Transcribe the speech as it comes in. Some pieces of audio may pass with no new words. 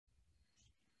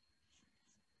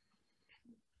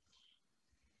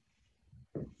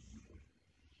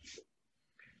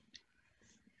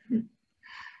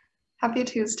Happy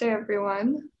Tuesday,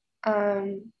 everyone.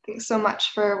 Thanks so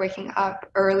much for waking up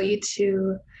early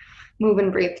to move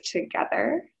and breathe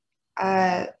together.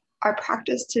 Our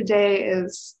practice today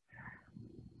is,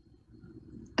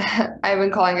 I've been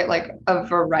calling it like a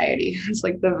variety. It's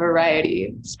like the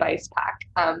variety spice pack.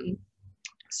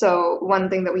 So one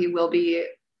thing that we will be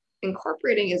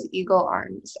incorporating is eagle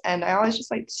arms. And I always just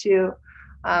like to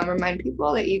remind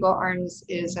people that eagle arms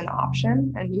is an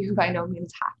option and you by no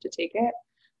means have to take it.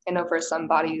 I know for some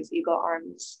bodies, eagle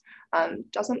arms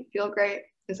doesn't feel great,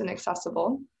 isn't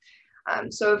accessible.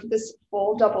 So if this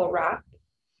full double wrap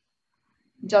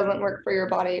doesn't work for your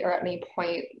body or at any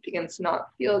point begins to not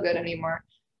feel good anymore,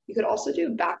 you could also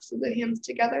do backs of the hands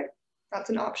together. That's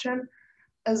an option,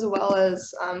 as well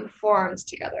as forearms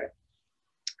together.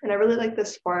 And I really like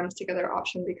this forearms together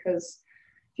option because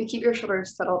if you keep your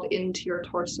shoulders settled into your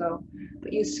torso,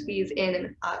 but you squeeze in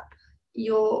and up,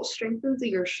 you'll strengthen through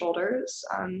your shoulders.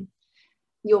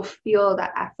 You'll feel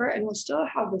that effort and you'll still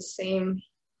have the same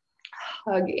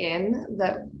hug in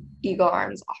that eagle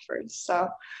arms offers. So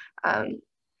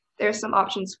there's some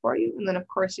options for you. And then of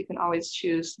course you can always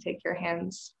choose to take your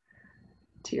hands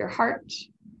to your heart,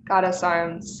 goddess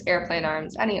arms, airplane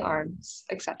arms, any arms,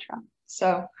 etc.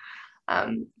 So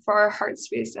for our heart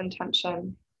space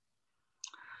intention,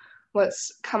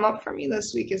 what's come up for me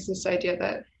this week is this idea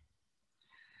that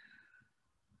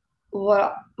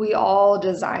what we all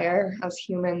desire as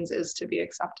humans is to be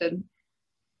accepted.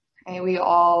 And we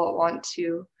all want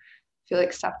to feel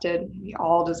accepted. We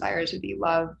all desire to be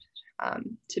loved,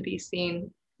 to be seen,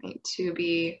 right? To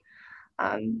be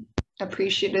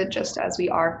appreciated just as we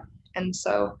are. And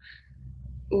so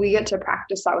we get to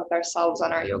practice that with ourselves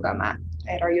on our yoga mat.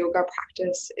 Right? Our yoga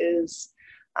practice is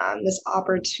this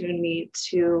opportunity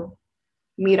to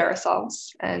meet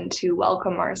ourselves and to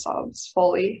welcome ourselves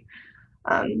fully.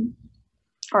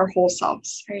 Our whole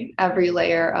selves, right? Every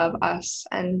layer of us.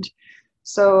 And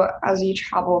so as you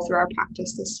travel through our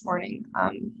practice this morning,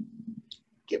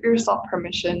 give yourself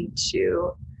permission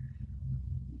to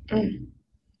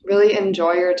really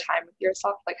enjoy your time with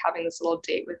yourself, like having this little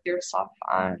date with yourself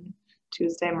on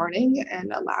Tuesday morning,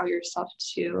 and allow yourself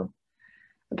to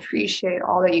appreciate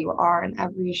all that you are in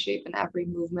every shape and every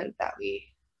movement that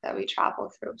we travel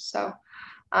through. So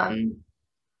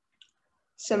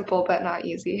simple but not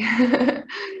easy.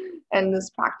 And this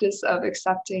practice of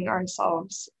accepting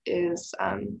ourselves is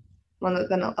one that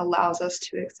then allows us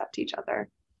to accept each other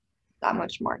that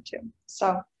much more too.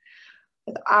 So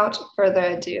without further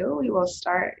ado, we will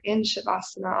start in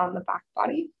Shavasana on the back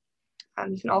body.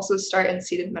 You can also start in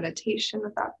seated meditation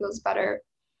if that feels better.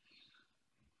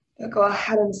 But go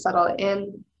ahead and settle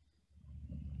in.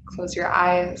 Close your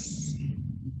eyes.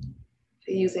 If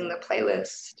you're using the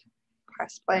playlist,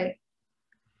 press play.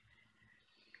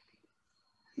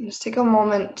 And just take a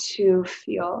moment to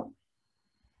feel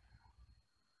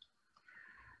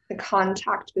the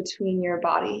contact between your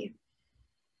body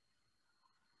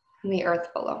and the earth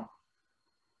below.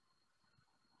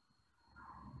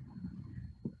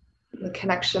 The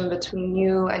connection between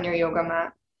you and your yoga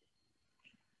mat.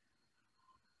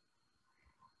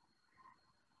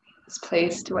 This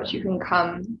place to which you can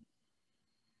come.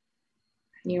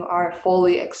 You are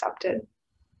fully accepted.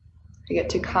 You get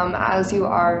to come as you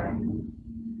are,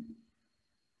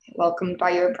 welcomed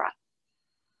by your breath.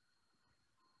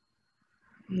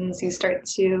 And as you start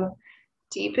to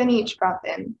deepen each breath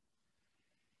in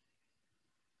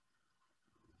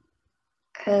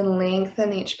and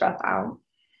lengthen each breath out,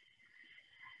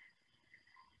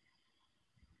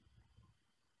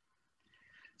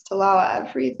 just allow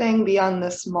everything beyond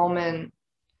this moment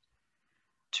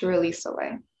to release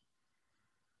away.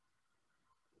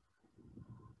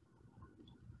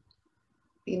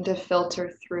 Begin to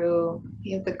filter through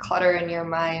the clutter in your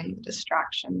mind, the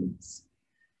distractions,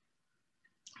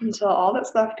 until all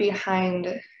that's left behind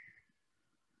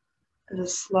is a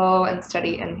slow and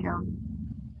steady inhale.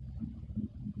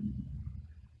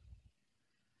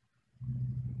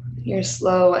 Your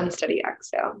slow and steady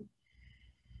exhale.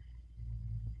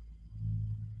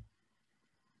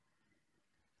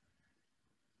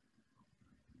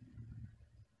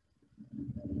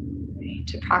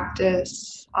 To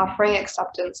practice offering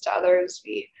acceptance to others,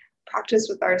 we practice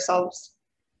with ourselves,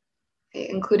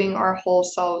 including our whole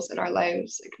selves in our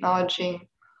lives, acknowledging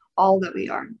all that we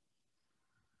are.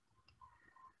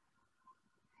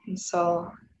 And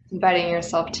so inviting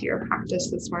yourself to your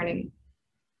practice this morning,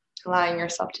 allowing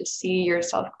yourself to see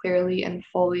yourself clearly and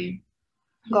fully.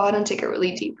 Go ahead and take a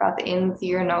really deep breath in through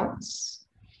your nose.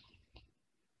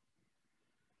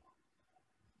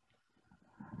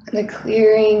 And a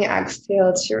clearing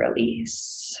exhale to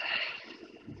release.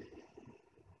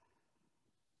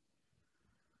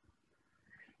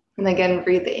 And again,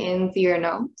 breathe in through your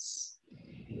nose.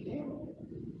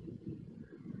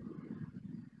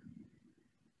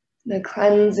 The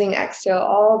cleansing exhale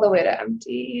all the way to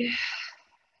empty.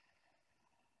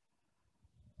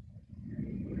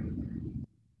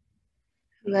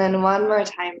 And then one more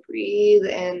time, breathe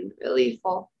in really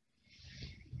full.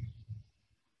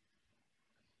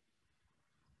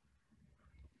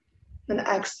 And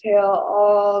exhale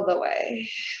all the way.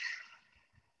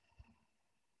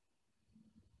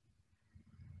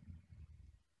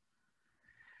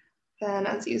 Then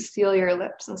as you seal your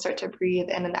lips and start to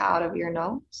breathe in and out of your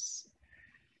nose,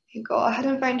 you go ahead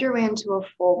and find your way into a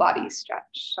full body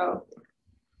stretch. So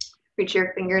reach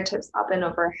your fingertips up and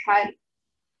overhead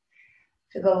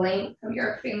to the length of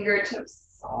your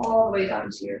fingertips all the way down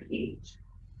to your feet.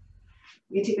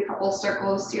 You take a couple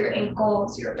circles to your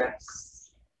ankles, your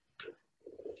wrists.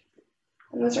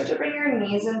 And then start to bring your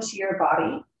knees into your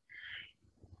body.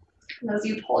 And as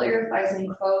you pull your thighs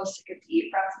in close, take a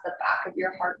deep breath to the back of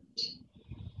your heart.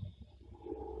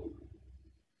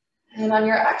 And on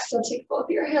your exhale, take both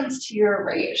your hands to your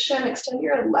right shin. Extend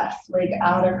your left leg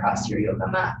out across your yoga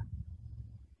mat.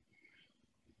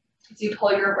 As you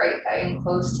pull your right thigh in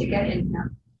close, take an inhale.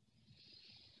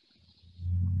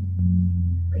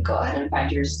 And go ahead and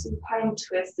find your supine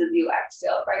twist as you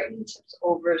exhale, right knee tips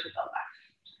over to the left.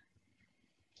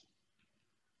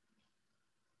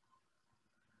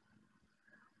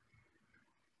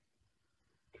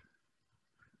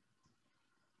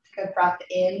 Take a breath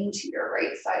into your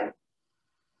right side.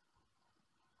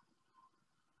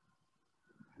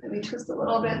 Maybe twist a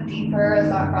little bit deeper as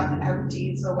that breath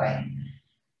empties away.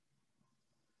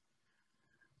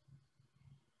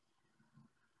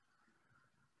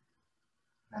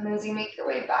 And as you make your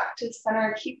way back to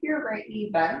center, keep your right knee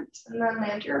bent and then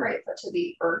land your right foot to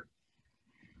the earth.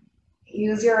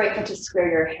 Use your right foot to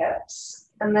square your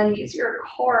hips and then use your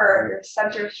core, your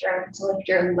center strength to lift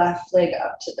your left leg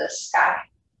up to the sky.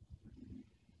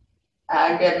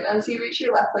 Good. As you reach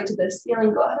your left leg to the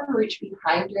ceiling, go ahead and reach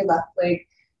behind your left leg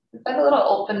and find a little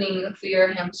opening through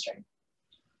your hamstring.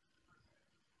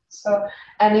 So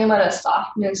any amount of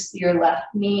softness through your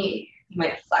left knee, you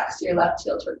might flex your left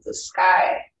heel towards the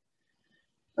sky.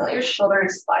 Let your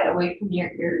shoulders slide away from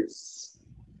your ears.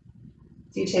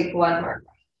 So you take one more breath.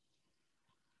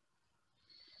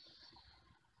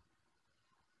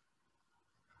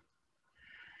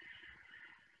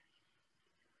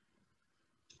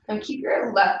 And keep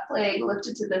your left leg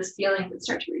lifted to the ceiling and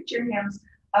start to reach your hands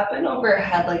up and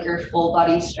overhead like your full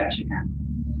body stretching out.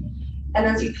 And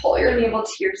as you pull your navel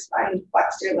to your spine,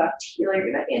 flex your left heel, you're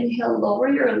going to inhale, lower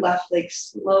your left leg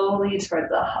slowly towards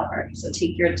the hover. So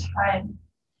take your time.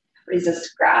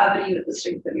 Resist gravity with the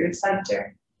strength of your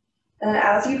center. And then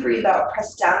as you breathe out,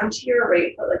 press down into your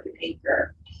right foot like an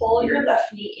anchor. Pull your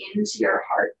left knee into your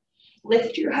heart.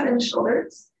 Lift your head and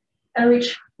shoulders and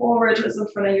reach forward towards the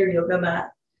front of your yoga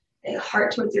mat. And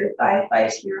heart towards your thigh, thigh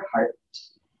to your heart.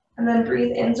 And then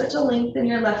breathe in, start to lengthen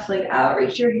your left leg out,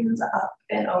 reach your hands up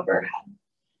and overhead.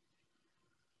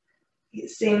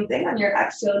 Same thing on your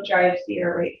exhale, drive through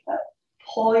your right foot.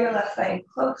 Pull your left thigh in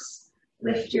close,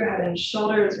 lift your head and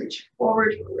shoulders, reach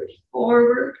forward, forward,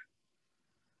 forward.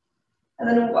 And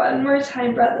then one more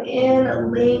time, breath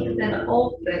in, lengthen,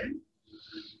 open.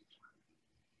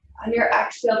 On your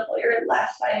exhale, pull your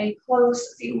left thigh in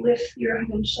close as you lift your head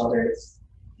and shoulders.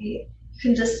 You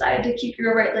can decide to keep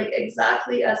your right leg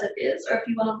exactly as it is, or if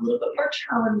you want a little bit more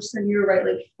challenge, send your right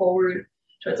leg forward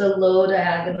towards a low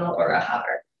diagonal or a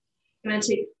hover. I'm going to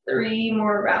take 3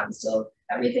 more rounds, so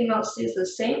everything else stays the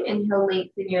same. Inhale,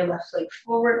 lengthen your left leg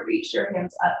forward, reach your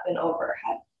hands up and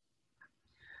overhead.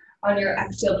 On your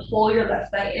exhale, pull your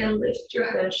left thigh in, lift your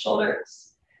head and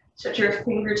shoulders, stretch your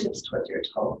fingertips towards your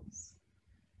toes.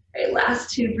 All right,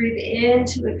 last 2, breathe in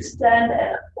to extend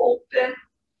and open.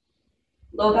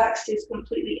 Low back stays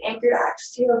completely anchored.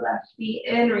 Exhale, left knee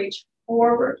in, reach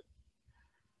forward.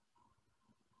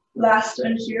 Last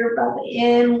one here, breath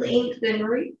in, lengthen,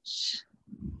 reach.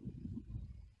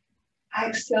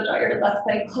 Exhale, draw your left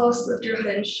thigh close, lift your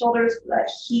head and shoulders for that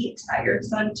heat at your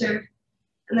center.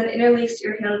 And then interlace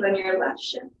your hands on your left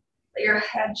shin. Let your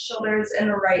head, shoulders, and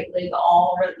right leg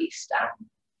all release down.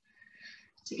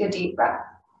 Take a deep breath.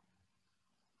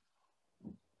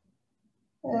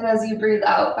 And as you breathe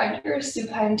out, find your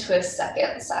supine twist,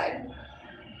 second side.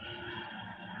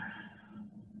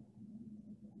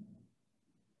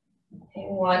 Okay,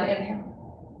 1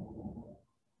 inhale.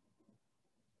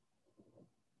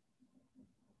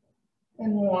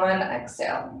 And 1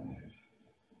 exhale.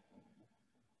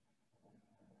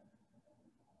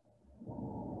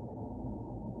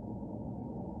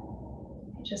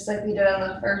 Just like we did on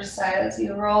the first side, as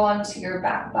you roll onto your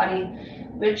back body,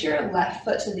 reach your left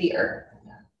foot to the earth.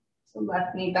 So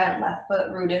left knee bent, left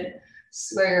foot rooted,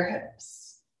 square your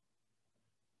hips.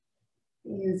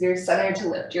 Use your center to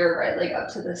lift your right leg up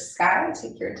to the sky.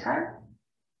 Take your time.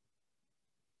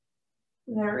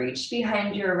 And then reach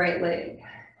behind your right leg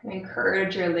and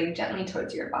encourage your leg gently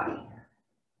towards your body.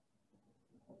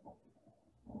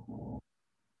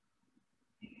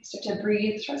 Start to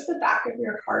breathe towards the back of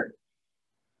your heart.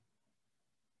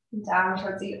 Down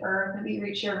towards the earth. Maybe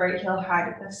reach your right heel high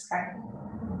to the sky.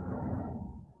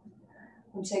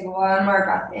 And take one more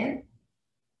breath in.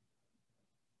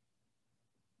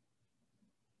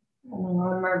 And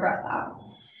one more breath out.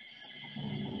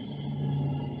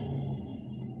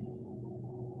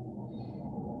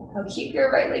 Now keep your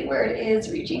right leg where it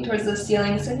is, reaching towards the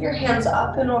ceiling. Send your hands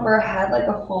up and overhead like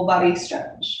a full body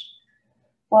stretch.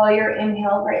 While your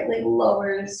inhale, right leg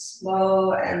lowers,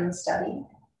 slow and steady.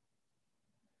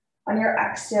 On your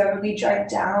exhale, really drive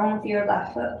down with your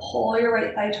left foot. Pull your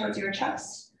right thigh towards your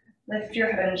chest. Lift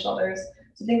your head and shoulders.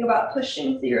 So think about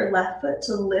pushing through your left foot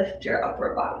to lift your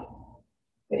upper body.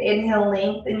 Good. Inhale,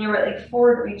 lengthen your right leg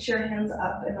forward. Reach your hands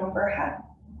up and overhead.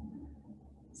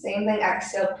 Same thing,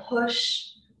 exhale, push,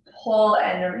 pull,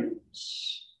 and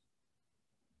reach.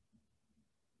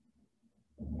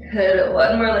 Good.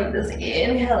 One more like this.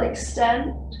 Inhale,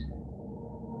 extend.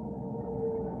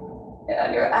 And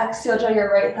on your exhale, draw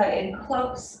your right thigh in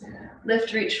close.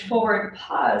 Lift, reach forward,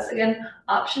 pause. Again,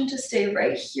 option to stay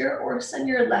right here or send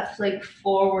your left leg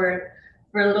forward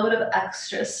for a little bit of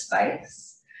extra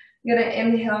spice. You're gonna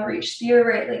inhale, reach through your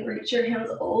right leg, reach your hands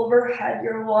overhead,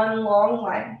 your one long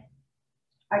line.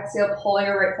 Exhale, pull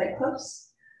your right thigh close.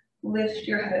 Lift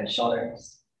your head and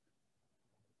shoulders.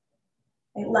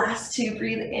 And last two,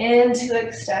 breathe in to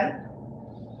extend.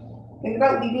 Think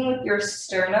about leading with your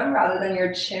sternum rather than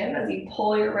your chin as you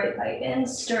pull your right thigh in.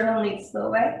 Sternum leads the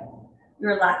way.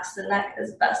 Relax the neck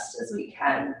as best as we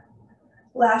can.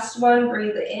 Last one,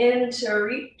 breathe in to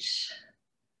reach.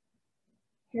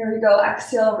 Here we go,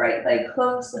 exhale, right thigh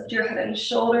close. Lift your head and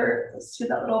shoulders. Let's do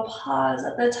that little pause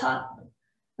at the top.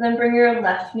 And then bring your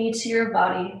left knee to your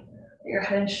body. Let your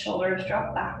head and shoulders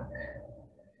drop back.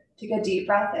 Take a deep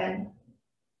breath in.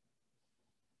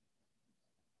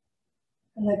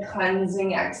 And the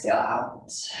cleansing exhale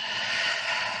out.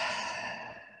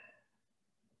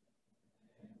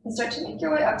 And start to make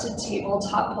your way up to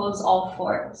tabletop pose, all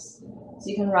fours. So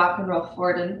you can rock and roll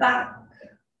forward and back.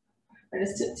 Or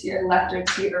just tip to your left or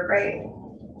to your right.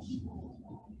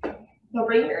 Now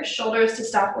bring your shoulders to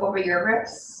stop over your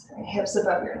wrists, and hips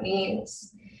above your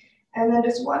knees. And then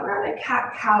just one round of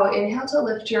cat-cow. Inhale to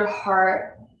lift your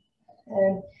heart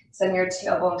and send your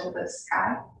tailbone to the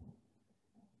sky.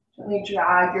 Gently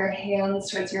drag your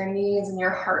hands towards your knees and your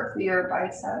heart through your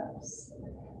biceps.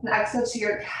 And exhale to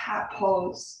your cat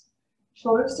pose.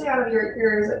 Shoulders stay out of your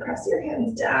ears and press your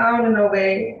hands down and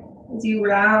away as you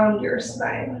round your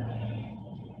spine.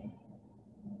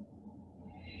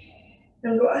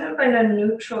 Then go ahead and find a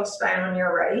neutral spine on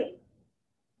your right.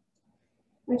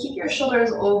 And keep your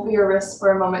shoulders over your wrists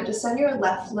for a moment. Just send your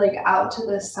left leg out to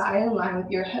the side in line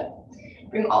with your hip.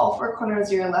 Bring all four corners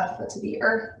of your left foot to the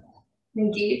earth.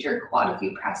 Engage your quad if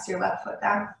you press your left foot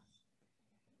down.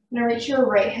 Now reach your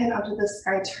right hand up to the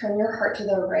sky. Turn your heart to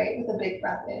the right with a big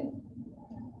breath in.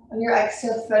 On your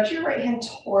exhale, thread your right hand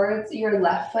towards your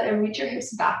left foot and reach your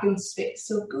hips back in space.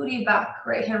 So booty back,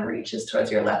 right hand reaches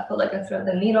towards your left foot like a thread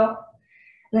the needle.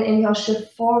 And then inhale,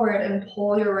 shift forward and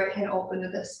pull your right hand open to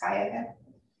the sky again.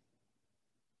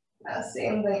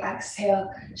 Same thing,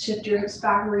 exhale, shift your hips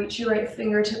back, reach your right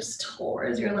fingertips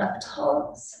towards your left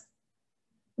toes.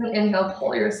 Then inhale,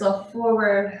 pull yourself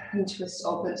forward and twist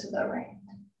open to the right.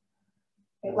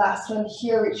 Okay, last one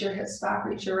here, reach your hips back,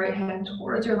 reach your right hand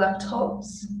towards your left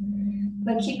toes.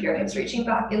 Then keep your hips reaching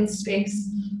back in space.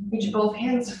 Reach both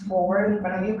hands forward in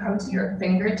front of you, come to your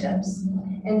fingertips,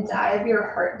 and dive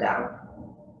your heart down.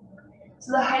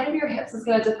 So the height of your hips is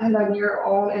going to depend on your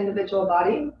own individual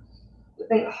body.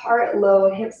 Think heart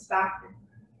low, hips back,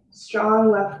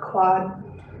 strong left quad,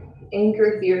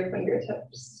 anchor through your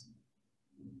fingertips.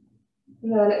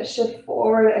 And then shift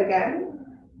forward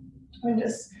again, and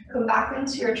just come back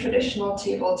into your traditional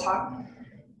tabletop.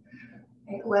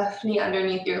 Okay, left knee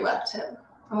underneath your left hip.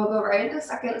 And we'll go right into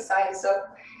second side. So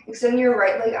extend your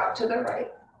right leg out to the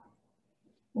right.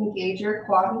 Engage your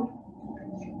quad.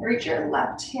 Reach your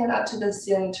left hand up to the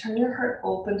ceiling. Turn your heart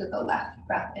open to the left.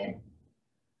 Breath in.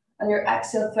 On your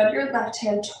exhale, thread your left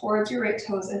hand towards your right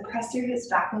toes and press your hips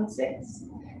back in space.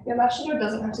 Your left shoulder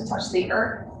doesn't have to touch the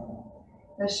earth.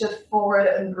 Then shift forward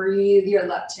and breathe your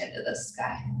left hand to the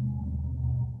sky.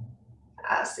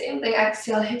 Same thing,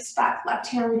 exhale, hips back, left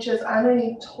hand reaches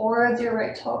underneath towards your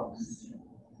right toes.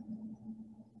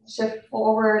 Shift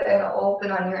forward and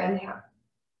open on your inhale.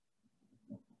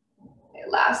 Okay,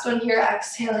 last one here,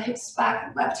 exhale, hips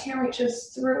back, left hand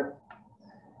reaches through.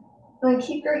 Then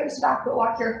keep your hips back, but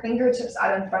walk your fingertips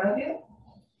out in front of you.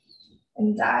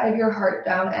 And dive your heart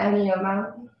down any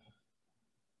amount.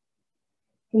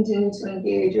 Continue to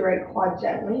engage your right quad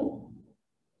gently.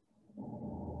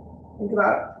 Think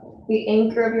about the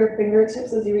anchor of your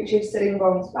fingertips as you reach your sitting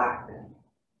bones back.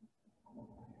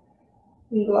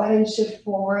 And go ahead and shift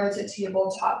forward to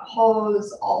tabletop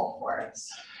pose, all fours.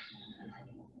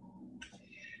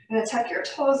 I'm going to tuck your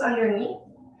toes underneath.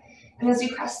 And as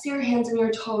you press your hands and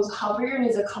your toes, hover your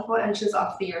knees a couple inches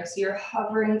off the earth. So you're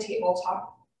hovering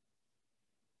tabletop.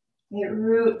 You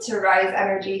root to rise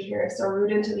energy here. So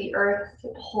root into the earth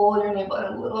to pull your navel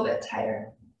in a little bit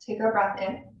tighter. Take a breath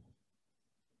in.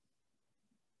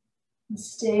 And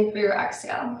stay for your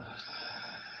exhale.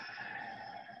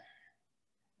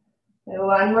 And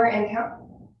one more inhale.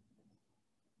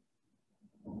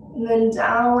 And then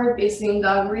downward facing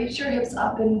dog. Reach your hips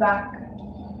up and back.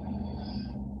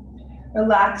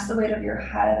 Relax the weight of your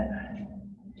head.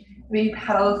 Maybe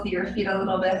pedal with your feet a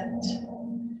little bit.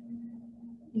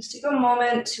 Just take a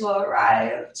moment to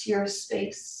arrive to your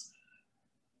space.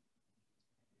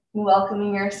 And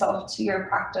welcoming yourself to your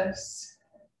practice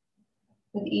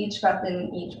with each breath in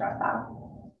and each breath out.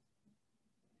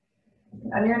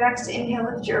 On your next inhale,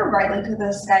 lift your right leg to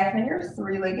the sky, find your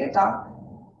three-legged dog.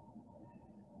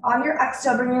 On your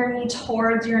exhale, bring your knee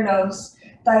towards your nose,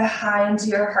 thigh high into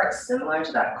your heart, similar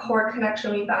to that core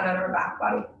connection we found in our back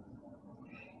body.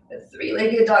 The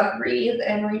three-legged dog, breathe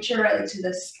and reach your right leg to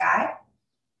the sky.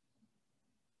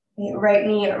 Right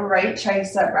knee, right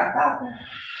tricep, breath out.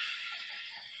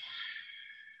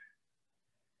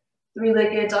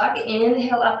 Three-legged dog,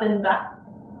 inhale up and back.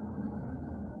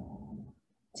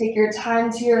 Take your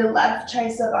time to your left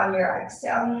tricep on your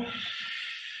exhale.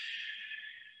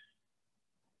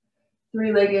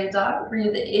 Three-legged dog,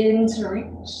 breathe in to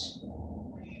reach.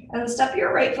 And step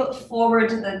your right foot forward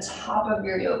to the top of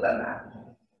your yoga mat.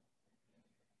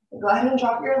 Go ahead and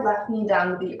drop your left knee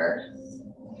down to the earth.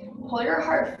 Pull your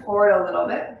heart forward a little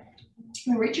bit.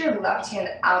 And reach your left hand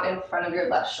out in front of your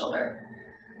left shoulder.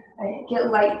 And get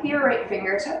light with your right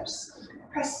fingertips.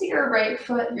 Press to your right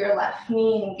foot, your left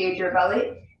knee, engage your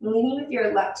belly. Leaning with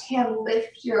your left hand,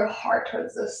 lift your heart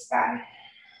towards the sky.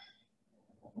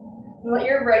 And let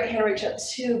your right hand reach up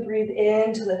too. Breathe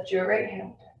in to lift your right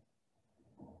hand.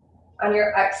 On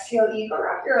your exhale, eagle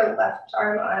wrap your left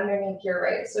arm underneath your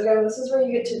right. So again, this is where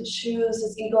you get to choose.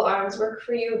 Does eagle arms work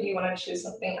for you? Do you want to choose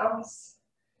something else?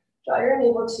 Draw your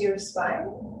navel to your spine.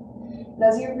 And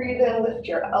as you breathe in, lift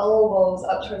your elbows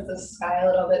up towards the sky a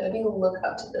little bit. Maybe look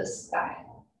up to the sky.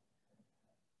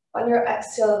 On your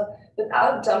exhale,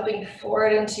 without dumping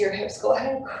forward into your hips, go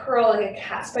ahead and curl like a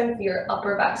cat spine for your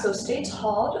upper back. So stay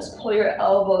tall, just pull your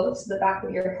elbows to the back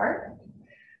of your heart.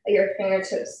 Let your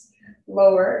fingertips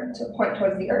lower to point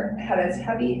towards the earth. Head is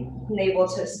heavy, navel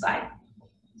to spine.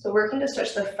 So working to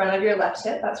stretch the front of your left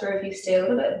hip. That's where if you stay a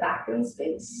little bit back in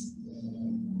space,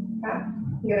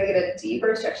 you're gonna get a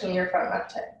deeper stretch in your front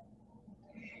left hip.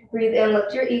 Breathe in,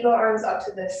 lift your eagle arms up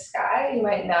to the sky. You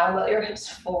might now let your hips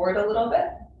forward a little bit.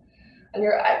 On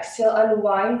your exhale,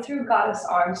 unwind through goddess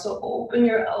arms. So open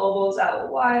your elbows out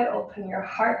wide, open your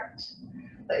heart.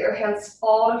 Let your hands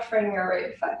fall to frame your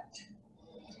right foot.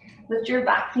 Lift your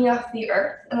back knee off the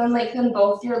earth and then lengthen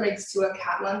both your legs to a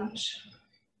cat lunge.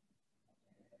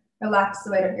 Relax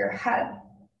the weight of your head.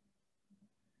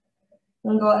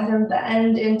 And go ahead and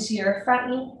bend into your front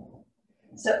knee.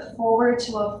 Step forward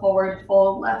to a forward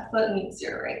fold. Left foot meets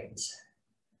your right.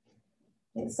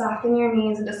 And soften your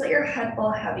knees and just let your head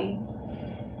fall heavy.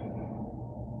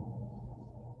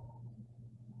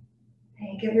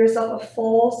 And give yourself a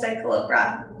full cycle of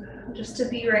breath just to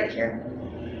be right here.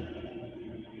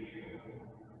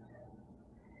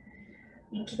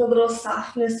 And keep a little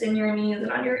softness in your knees,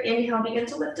 and on your inhale, begin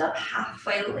to lift up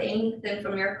halfway, lengthen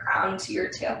from your crown to your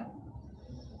tail.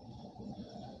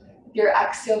 Your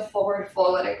exhale, forward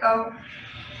fold, let it go.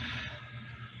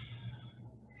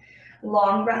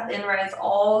 Long breath in, rise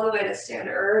all the way to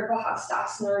standard Urdhva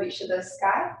Hastasana, reach to the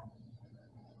sky.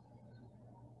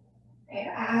 And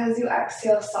as you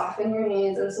exhale, soften your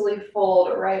knees and slowly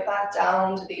fold right back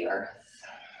down to the earth.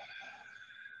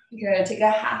 You're going to take a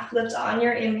half lift on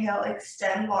your inhale,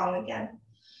 extend long again.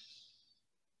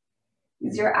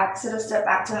 Use your exhale to step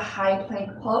back to high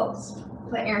plank pose.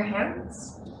 Plant your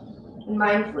hands and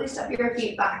mindfully step your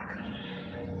feet back.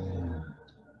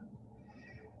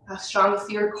 How strong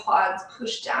through your quads,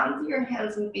 push down through your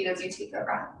hands and feet as you take a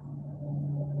breath.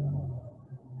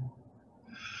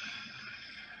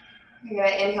 You're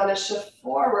gonna inhale to shift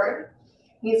forward.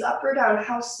 Knees up or down.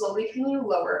 How slowly can you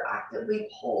lower? Actively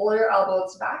pull your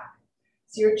elbows back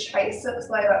so your triceps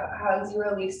light up as you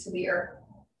release to the earth.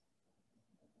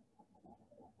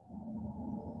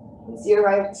 As you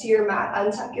arrive to your mat,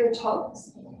 untuck your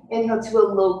toes. Inhale to a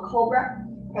low cobra.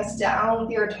 Press down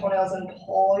with your toenails and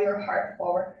pull your heart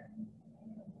forward.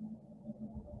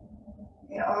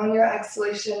 And on your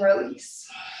exhalation, release.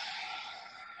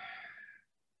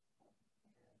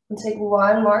 And take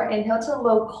one more. Inhale to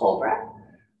low cobra.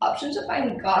 Option to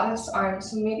find goddess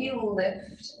arms. So maybe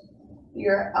lift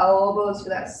your elbows for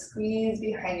that squeeze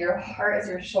behind your heart as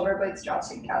your shoulder blades draw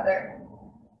together.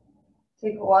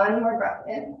 Take one more breath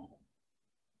in.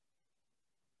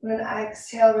 And then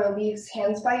exhale, release.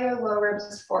 Hands by your lower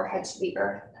ribs, forehead to the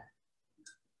earth.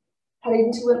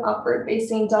 Heading to an upward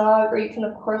facing dog, or you can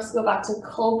of course go back to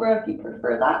cobra if you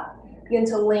prefer that. Begin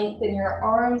to lengthen your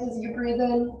arms as you breathe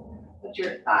in. Lift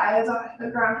your thighs off the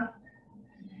ground.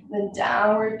 Then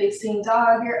downward facing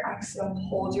dog, your exhale,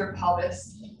 hold your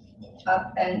pelvis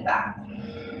up and back.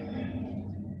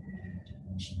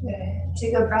 Good.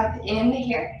 Take a breath in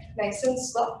here, nice and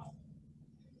slow.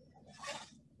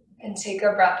 And take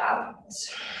a breath out.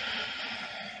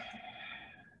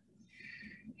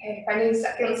 Okay, finding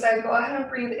second side, go ahead and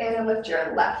breathe in and lift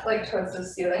your left leg towards the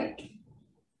ceiling.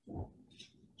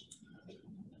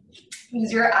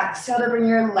 Use your exhale to bring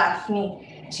your left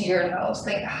knee to your nose.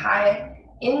 Think high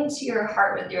into your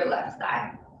heart with your left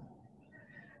thigh.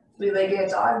 Three-legged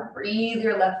dog, breathe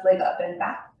your left leg up and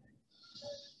back.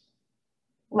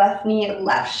 Left knee,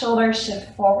 left shoulder,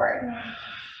 shift forward.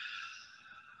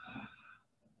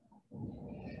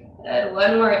 And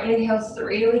one more, inhale,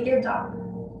 three-legged dog.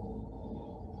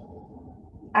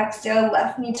 Exhale,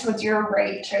 left knee towards your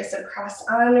right, tricep cross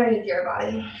underneath your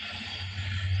body.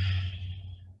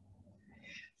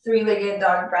 Three-legged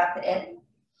dog, breath in.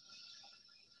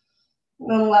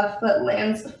 Then left foot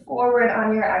lands forward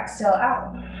on your exhale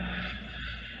out.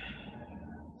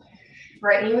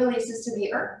 Right knee releases to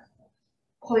the earth.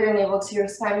 Pull your navel to your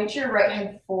spine, reach your right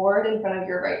hand forward in front of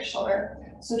your right shoulder.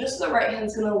 So just the right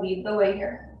hand's gonna lead the way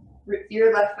here. Root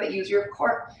your left foot, use your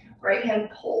core. Right hand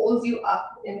pulls you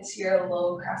up into your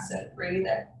low crescent. Breathe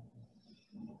in.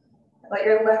 Let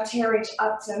your left hand reach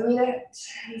up to meet it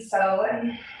and settle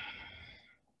in.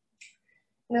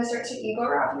 You're gonna start to eagle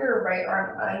wrap your right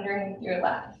arm underneath your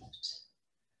left.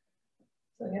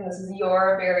 So again, this is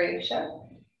your variation.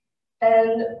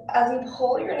 And as you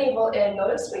pull your navel in,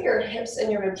 notice where your hips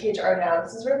and your ribcage are now.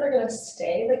 This is where they're gonna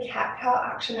stay. The cat-cow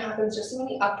action happens just in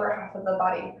the upper half of the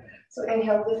body. So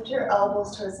inhale, lift your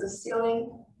elbows towards the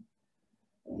ceiling.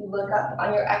 You look up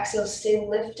on your exhale, stay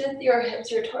lifted through your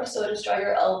hips, your torso. Just draw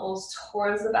your elbows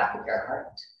towards the back of your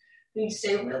heart. You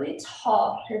stay really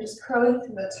tall. You're just curling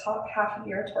through the top half of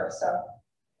your torso.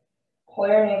 Pull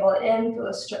your navel in, feel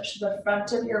a stretch to the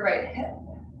front of your right hip.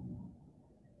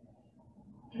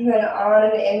 And then on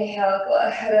an inhale, go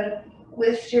ahead and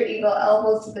lift your eagle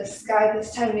elbows to the sky.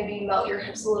 This time, maybe melt your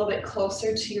hips a little bit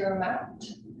closer to your mat.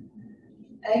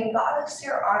 And goddess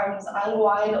your arms,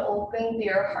 unwind, open through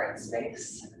your heart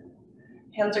space.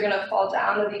 Hands are gonna fall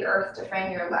down to the earth to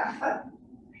frame your left foot.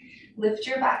 Lift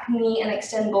your back knee and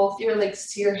extend both your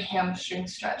legs to your hamstring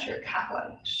stretch, your cat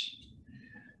lunge.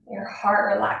 Your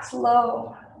heart relax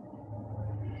low.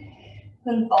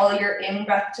 Then follow your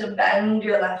in-breath to bend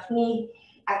your left knee.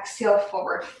 Exhale,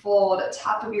 forward fold at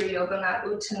top of your yoga mat,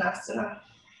 Uttanasana.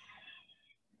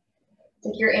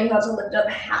 Take your inhale to lift up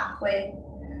halfway.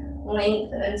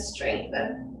 Lengthen and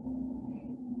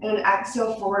strengthen. And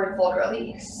exhale, forward fold,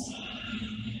 release.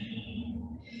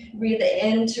 Breathe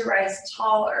in to rise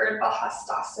tall, Urdhva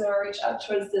Hastasana, reach up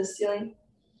towards the ceiling.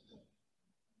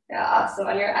 Yeah, awesome.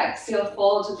 On your exhale,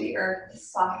 fold to the earth,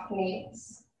 soft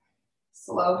knees,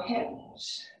 slow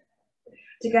hinge.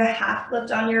 Take a half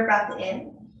lift on your breath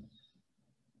in.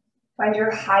 Find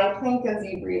your high plank as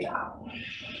you breathe out.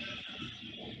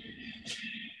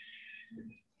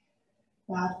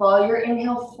 Now follow your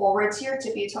inhale forward to your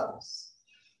tippy toes.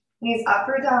 Knees up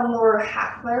or down, lower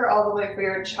half flare all the way for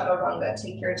your chaturanga.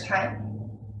 Take your time.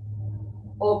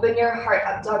 Open your heart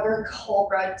up, dog or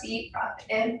cobra, deep breath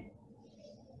in.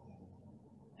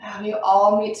 And you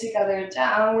all meet together,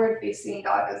 downward facing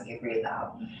dog as you breathe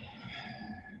out.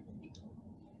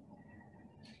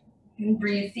 And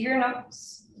breathe through your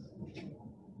nose.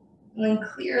 And then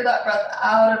clear that breath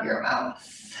out of your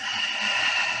mouth.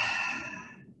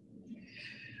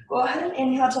 Go ahead and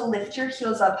inhale to lift your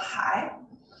heels up high.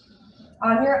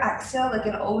 On your exhale, like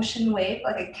an ocean wave,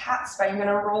 like a cat spine, you're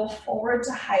gonna roll forward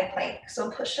to high plank.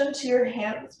 So push into your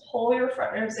hands, pull your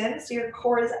front ribs in so your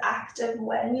core is active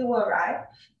when you arrive.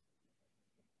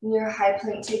 In your high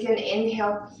plank, take an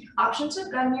inhale. Option to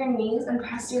bend your knees and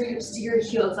press your hips to your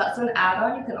heels. That's an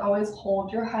add-on. You can always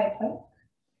hold your high plank.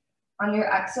 On your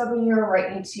exhale, bring your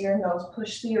right knee to your nose.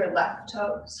 Push through your left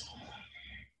toes.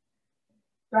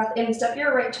 Breath in, step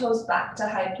your right toes back to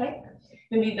high plank.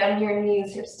 Maybe bend your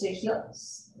knees, hips to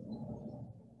heels.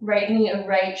 Right knee and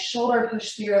right shoulder,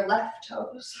 push through your left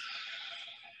toes.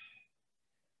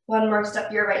 One more,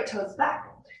 step your right toes back.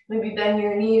 Maybe bend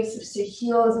your knees, hips to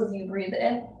heels as you breathe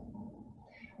in.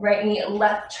 Right knee,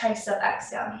 left tricep,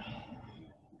 exhale.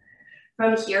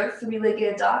 From here,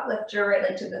 three-legged dog, lift your right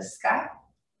leg to the sky.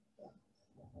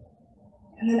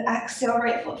 And then exhale,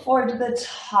 right foot forward to the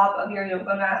top of your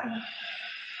yoga mat.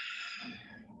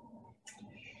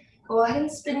 Go ahead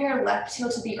and spin your left heel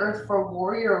to the earth for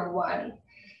warrior one.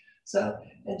 So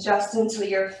adjust until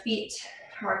your feet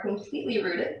are completely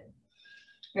rooted.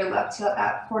 Your left heel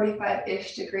at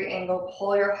 45-ish degree angle.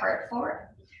 Pull your heart forward.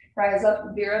 Rise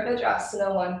up,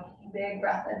 Virabhadrasana, one big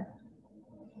breath in.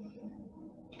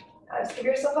 Just give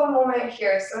yourself a moment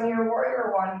here. So in your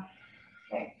warrior one,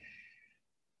 okay,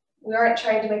 we aren't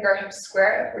trying to make our hips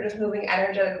square. We're just moving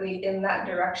energetically in that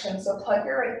direction. So plug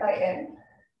your right thigh in.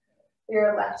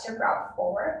 Your left hip route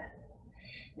forward.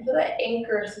 Feel that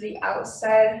anchor to the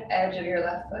outside edge of your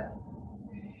left foot.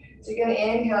 So you're going to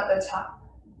inhale at the top.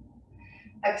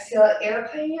 Exhale,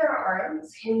 airplane your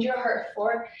arms, hinge your heart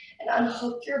forward, and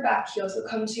unhook your back heel. So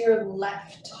come to your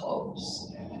left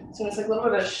toes. So it's like a little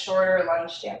bit of a shorter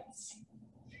lunge stance.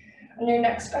 On your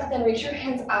next breath in, reach your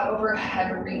hands out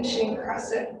overhead, reaching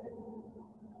crescent.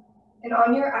 And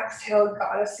on your exhale,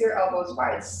 goddess your elbows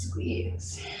wide,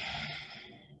 squeeze.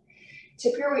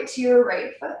 Tip your weight to your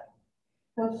right foot.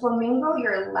 And flamingo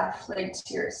your left leg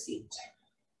to your seat.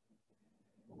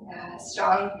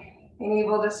 Strong.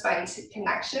 Enable the spine to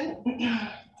connection. And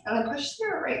then push through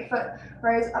your right foot.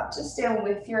 Rise up to stand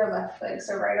with your left leg.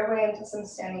 So right away into some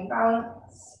standing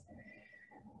balance.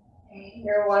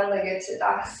 Your one-legged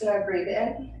Tadasana, breathe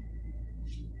in.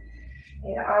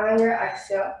 And on your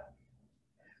exhale,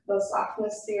 little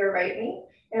softness to your right knee.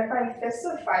 You're going to find fists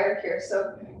of fire here.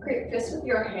 So create fists with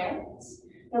your hands.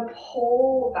 And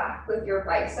pull back with your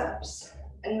biceps.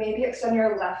 And maybe extend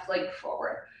your left leg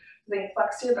forward. Then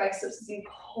flex your biceps as you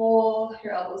pull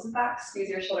your elbows back, squeeze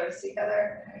your shoulders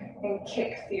together, and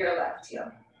kick through your left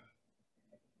heel.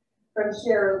 From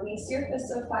here, release your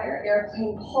fist of fire,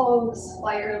 airplane pose,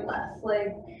 fly your left leg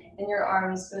and your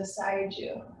arms beside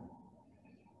you.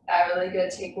 Really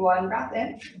good. Take one breath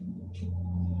in.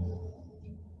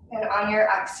 And on your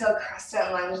exhale,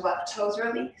 crescent lunge, left toes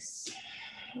release.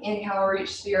 Inhale,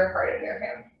 reach through your heart in your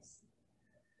hands.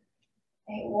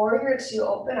 Warrior two,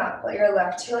 open up, let your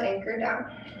left heel anchor down.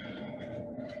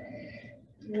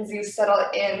 As you settle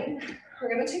in, we're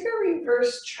going to take a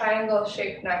reverse triangle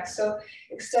shape next. So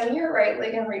extend your right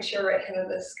leg and reach your right hand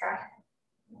to the sky.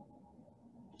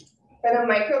 Then a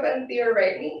micro bend through your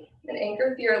right knee and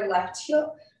anchor through your left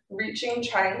heel, reaching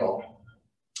triangle.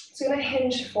 So you're going to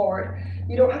hinge forward.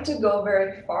 You don't have to go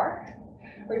very far.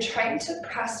 We're trying to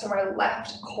press from our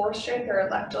left core strength or our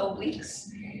left obliques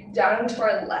down into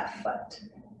our left foot.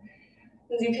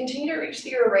 As you continue to reach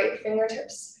through your right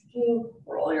fingertips, you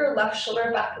roll your left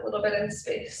shoulder back a little bit in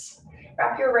space.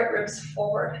 Wrap your right ribs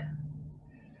forward.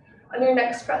 On your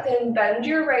next breath in, bend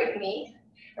your right knee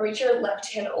and reach your left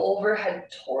hand overhead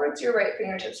towards your right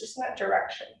fingertips, just in that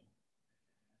direction.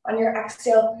 On your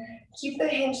exhale, keep the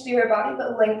hinge through your body,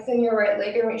 but lengthen your right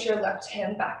leg and reach your left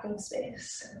hand back in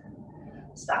space.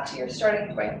 It's back to your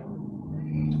starting point.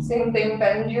 Same thing,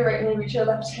 bend your right knee, reach your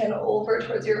left hand over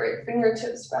towards your right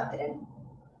fingertips, breath in.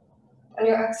 On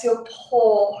your exhale,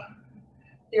 pull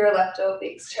your left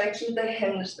obliques. Try to keep the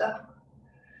hinge though.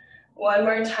 One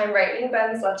more time, right knee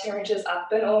bends, left hand reaches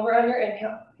up and over on your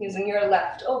inhale, using your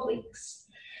left obliques.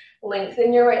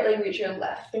 Lengthen your right leg, reach your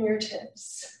left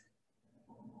fingertips.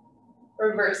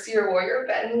 Reverse your warrior,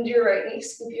 bend your right knee,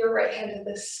 scoop your right hand to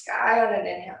the sky on an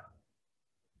inhale.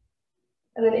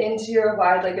 And then into your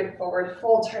wide-legged forward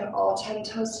fold, turn all 10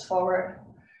 toes forward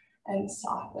and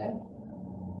soften.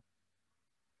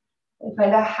 And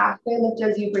find a halfway lift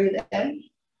as you breathe in.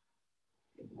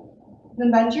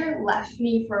 Then bend your left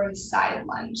knee for a side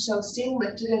lunge. So stay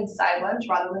lifted in side lunge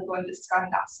rather than going to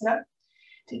Skandasana.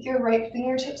 Take your right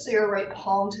fingertips or your right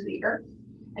palm to the earth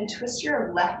and twist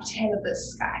your left hand to the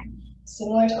sky.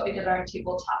 Similar to what we did on our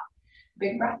tabletop.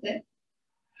 Big breath in.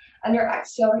 On your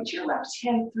exhale, reach your left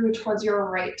hand through towards your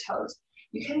right toes.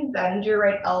 You can bend your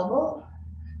right elbow,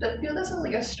 but feel this as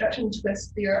like a stretch and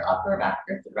twist through your upper back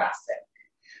or thoracic.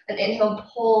 And inhale,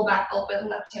 pull back open,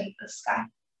 left hand to the sky.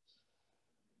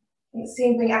 And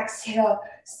same thing, exhale,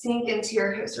 sink into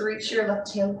your hips, reach your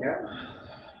left hand through.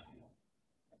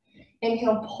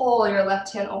 Inhale, pull your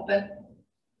left hand open.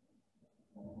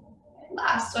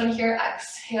 Last one here,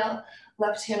 exhale.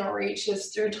 Left hand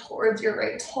reaches through towards your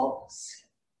right toes.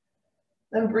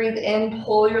 Then breathe in,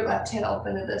 pull your left hand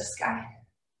open to the sky.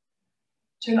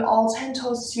 Turn all 10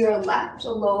 toes to your left,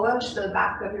 lower to the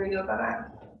back of your yoga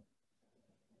mat.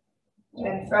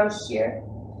 And from here,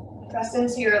 press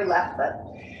into your left foot.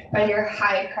 Find your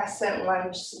high crescent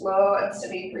lunge, slow and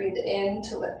steady. Breathe in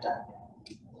to lift up.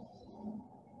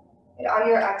 And on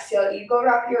your exhale, eagle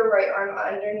wrap your right arm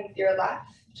underneath your left,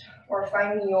 or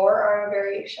find your arm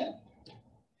variation.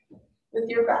 With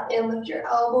your breath in, lift your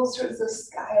elbows towards the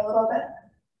sky a little bit.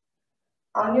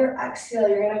 On your exhale,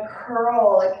 you're gonna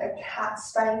curl like a cat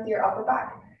spine with your upper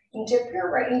back. And dip your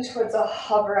right knee towards a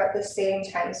hover at the same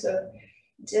time. So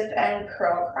dip and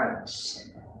curl crunch.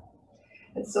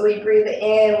 And slowly breathe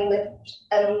in, lift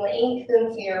and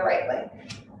lengthen through your right leg.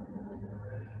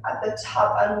 At the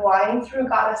top, unwind through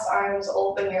goddess arms,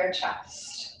 open your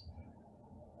chest.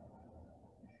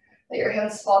 Let your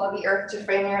hands fall to the earth to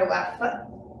frame your left foot.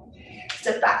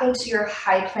 Step back into your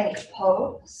high plank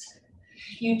pose.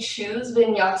 You choose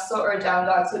Vinyasa or down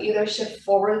dog, so either shift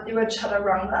forward through a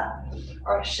chaturanga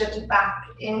or shift back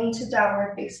into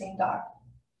downward facing dog.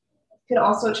 You can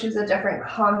also choose a different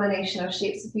combination of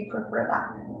shapes if you prefer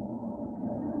that.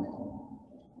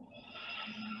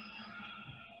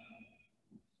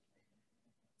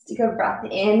 Take a breath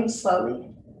in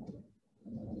slowly.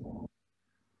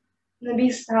 And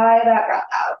then sigh that breath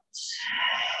out.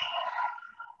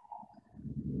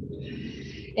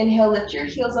 Inhale, lift your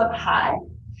heels up high.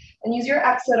 And use your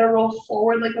exhale to roll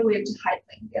forward like a wave to high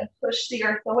plank. And push the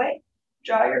earth away.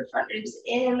 Draw your front ribs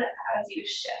in as you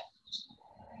shift.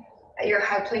 At your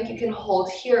high plank, you can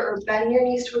hold here or bend your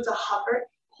knees towards a hover.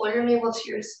 Pull your navel to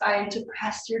your spine to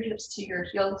press your hips to your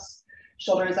heels,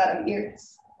 shoulders out of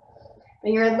ears.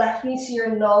 Bring your left knee to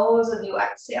your nose as you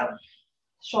exhale.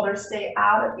 Shoulders stay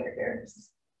out of your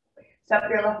ears. Step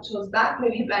your left toes back,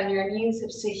 maybe bend your knees,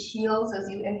 hips to heels as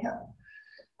you inhale.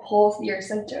 Pull through your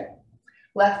center.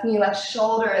 Left knee, left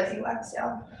shoulder as you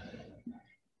exhale.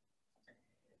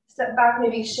 Step back,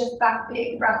 maybe shift back,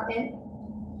 big breath in.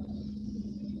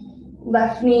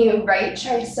 Left knee, right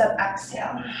tricep,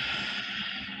 exhale.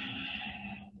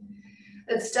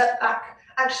 Then step back.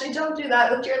 Actually, don't do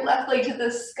that. Lift your left leg to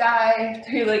the sky,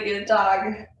 three-legged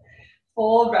dog.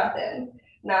 Full breath in.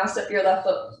 Now step your left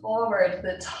foot forward to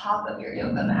the top of your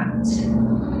yoga mat.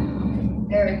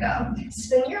 There we go.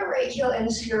 Spin your right heel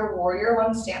into your warrior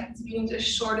one stance. You need to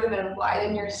shorten and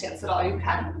widen your stance at all you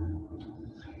can.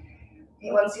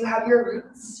 Okay, once you have your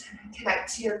roots,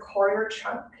 connect to your core, your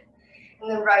trunk, and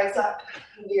then rise up,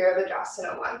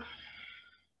 Virabhadrasana 1.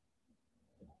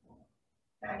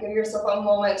 Now give yourself a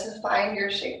moment to find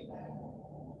your shape.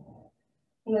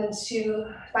 And then 2,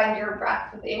 find your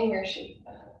breath within your shape.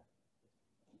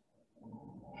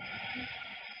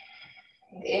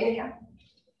 And inhale.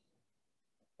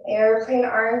 Airplane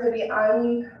arms, maybe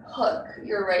unhook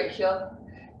your right heel.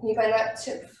 You find that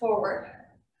tip forward.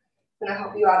 It's gonna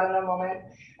help you out in a moment.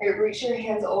 All right, reach your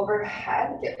hands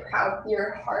overhead, get proud of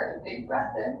your heart, big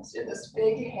breath in, so this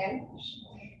big hinge.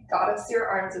 Goddess your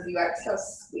arms as you exhale,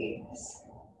 squeeze.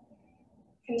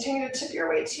 Continue to tip your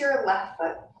weight to your left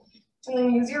foot, and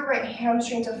then use your right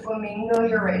hamstring to flamingo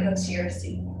your right hip to your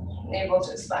seat, navel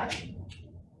to spine.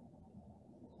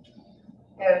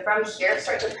 And from here,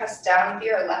 start to press down with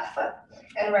your left foot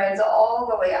and rise all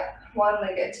the way up,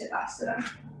 one-legged Tadasana.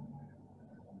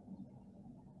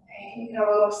 Okay, you can have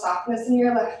a little softness in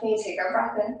your left knee. Take a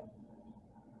breath in.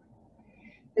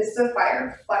 Fist of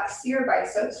fire, flex your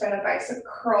biceps, find a bicep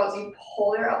curl as you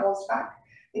pull your elbows back.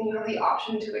 Then you have the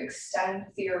option to extend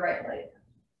through your right leg.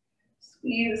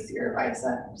 Squeeze through your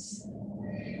biceps.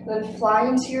 Then fly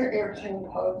into your airplane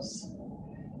pose.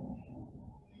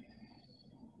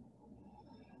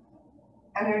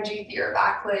 Energy through your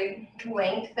back leg,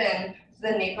 lengthen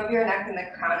the nape of your neck and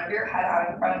the crown of your head out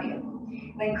in front of you.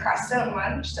 And then crescent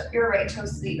lunge, step your right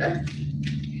toes to the earth.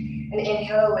 And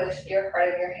inhale, lift your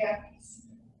heart in your hands.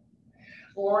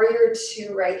 Warrior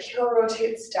 2, right heel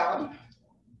rotates down.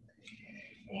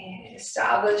 And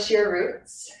establish your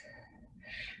roots.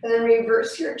 And then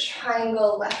reverse your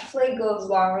triangle, left leg goes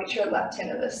long, reach your left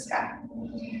hand to the sky.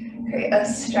 Create a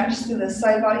stretch through the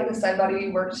side body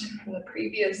we worked from the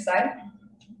previous side.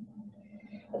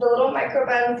 With a little micro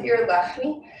bend with your left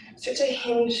knee, start to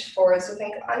hinge forward. So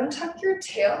think untuck your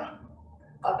tail,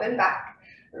 up and back.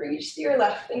 Reach through your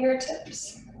left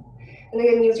fingertips. And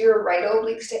again, use your right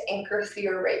obliques to anchor through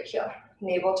your right heel.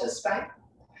 Navel to spine.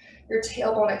 Your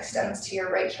tailbone extends to your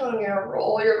right heel and you're gonna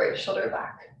roll your right shoulder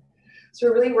back. So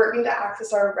we're really working to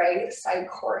access our right side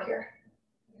core here.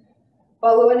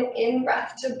 Follow an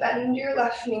in-breath to bend your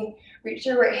left knee. Reach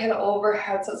your right hand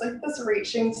overhead. So it's like this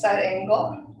reaching side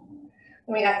angle.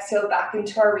 When we exhale back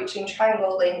into our reaching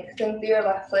triangle, lengthen through your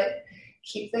left leg.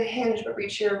 Keep the hinge, but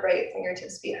reach your right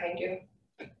fingertips behind you.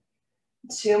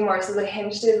 2 more. So the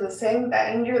hinge stays the same.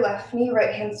 Bend your left knee.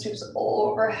 Right hand sweeps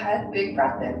overhead. Big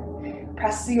breath in.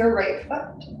 Press to your right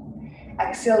foot.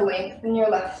 Exhale, lengthen your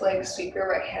left leg. Sweep your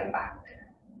right hand back.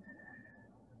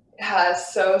 Yeah,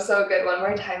 so good. One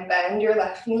more time. Bend your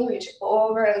left knee. Reach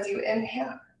over as you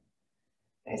inhale.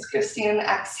 Nice, Christine.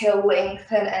 Exhale,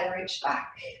 lengthen and reach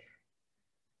back.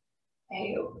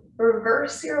 Okay,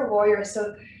 reverse your warrior.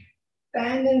 So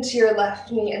bend into your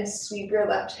left knee and sweep your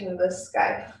left hand to the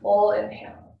sky. Full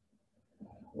inhale.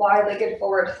 Wide-legged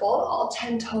forward fold. All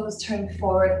 10 toes turn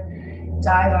forward.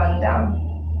 Dive on down.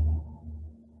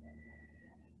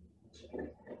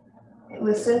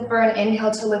 Listen for an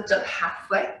inhale to lift up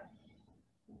halfway.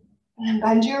 And then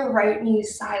bend your right knee,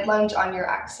 side lunge on your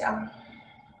exhale.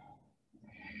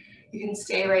 You can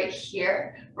stay right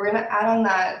here. We're gonna add on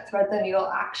that thread the needle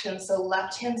action. So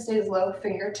left hand stays low,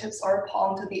 fingertips or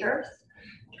palm to the earth.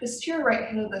 Twist your right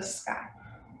hand to the sky.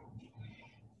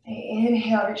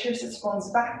 Inhale, reach your sits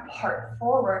bones back, heart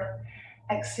forward.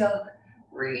 Exhale,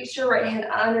 reach your right hand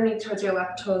underneath towards your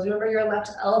left toes. Remember your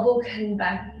left elbow can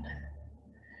bend.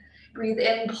 Breathe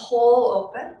in, pull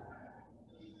open.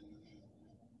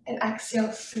 And exhale,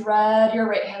 thread your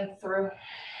right hand through.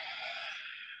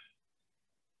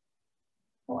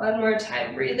 One more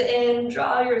time, breathe in,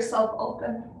 draw yourself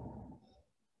open.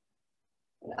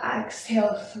 And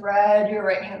exhale, thread your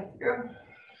right hand through.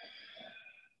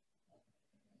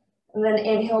 And then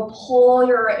inhale, pull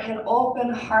your right hand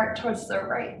open, heart towards the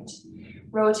right.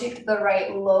 Rotate to the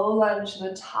right, low lunge to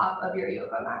the top of your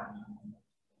yoga mat.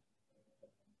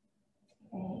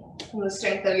 From the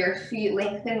strength of your feet,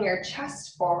 lengthen your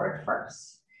chest forward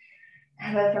first.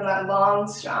 And then from that long,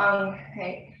 strong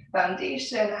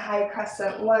foundation, high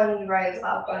crescent lunge, rise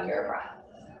up on your breath.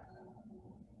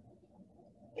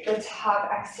 At the top,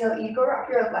 exhale, ego wrap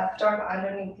your left arm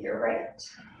underneath your right.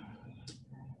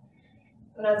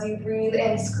 And as you breathe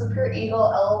in, scoop your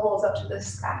eagle elbows up to the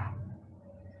sky.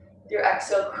 With your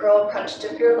exhale, curl, crunch,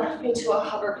 dip your left knee to a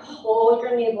hover, pull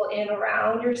your navel in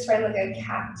around your spine like a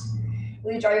cat.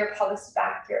 Really draw your pelvis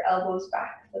back, your elbows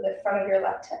back to the front of your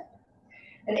left hip.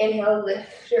 And inhale,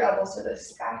 lift your elbows to the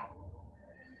sky.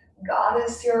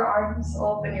 Goddess your arms,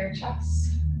 open your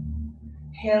chest.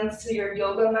 Hands to your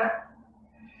yoga mat.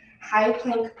 High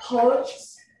plank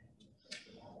pose.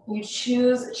 You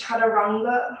choose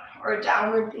chaturanga or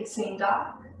downward facing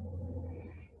dog.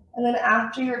 And then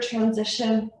after your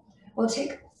transition, we'll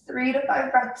take 3 to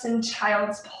 5 breaths in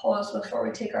child's pose before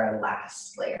we take our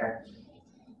last layer.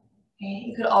 Okay,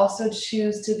 you could also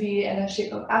choose to be in a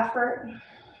shape of effort,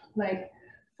 like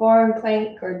foreign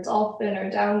plank or dolphin or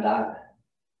down dog.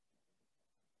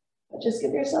 But just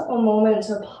give yourself a moment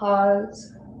to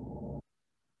pause,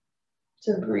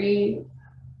 to breathe,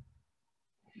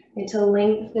 and to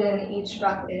lengthen each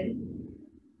breath in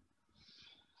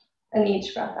and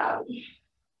each breath out.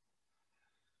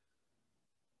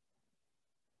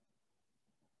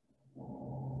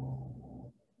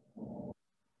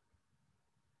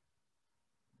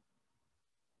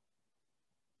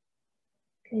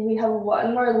 Okay, we have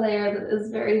one more layer that is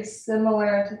very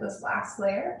similar to this last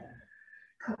layer.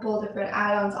 A couple of different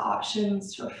add-ons,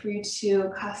 options. Feel free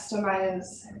to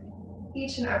customize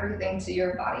each and everything to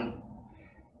your body.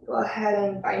 Go ahead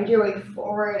and find your way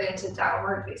forward into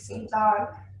downward facing dog.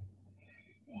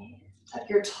 Tuck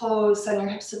your toes, send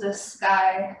your hips to the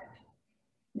sky.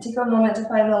 And take a moment to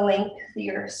find the length of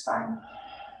your spine.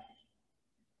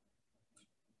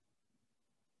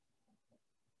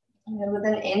 And then with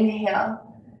an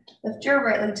inhale, lift your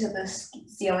right leg to the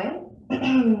ceiling.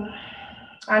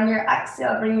 On your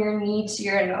exhale, bring your knee to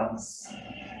your nose.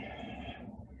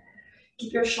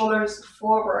 Keep your shoulders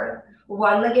forward.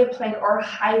 One-legged plank or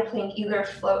high plank, either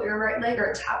float your right leg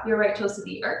or tap your right toes to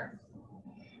the earth.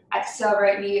 Exhale,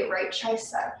 right knee, right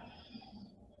tricep.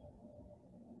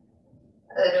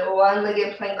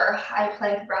 One-legged plank or high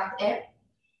plank, breath in.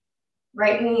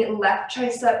 Right knee, left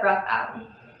tricep, breath out.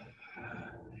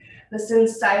 Listen,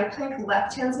 side plank,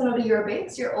 left hand's gonna be your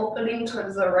base. You're opening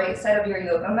towards the right side of your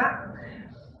yoga mat.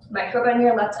 Micro bend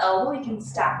your left elbow. You can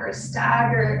stack or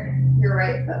stagger your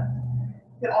right foot.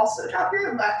 You can also drop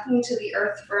your left knee to the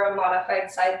earth for a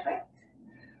modified side plank.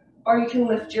 Or you can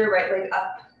lift your right leg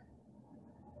up.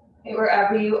 Okay,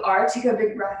 wherever you are, take a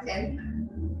big breath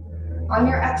in. On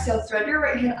your exhale, thread your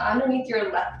right hand underneath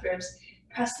your left ribs.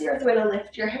 Press the earth away to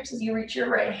lift your hips as you reach your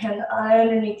right hand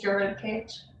underneath your rib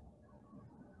cage.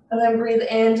 And then breathe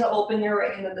in to open your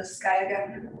right hand to the sky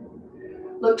again.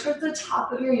 Look towards the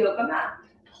top of your yoga mat.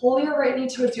 Pull your right knee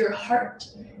towards your heart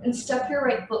and step your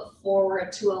right foot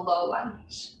forward to a low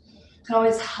lunge. You can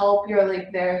always help your leg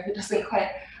there if it doesn't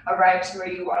quite arrive to where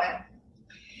you want it.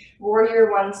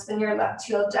 Warrior one, spin your left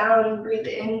heel down and breathe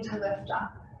in to lift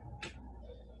up.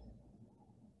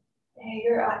 And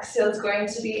your exhale is going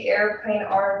to be airplane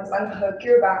arms. Unhook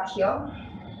your back heel.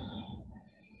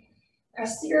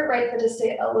 Press your right foot to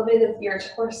stay elevated through your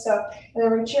torso, and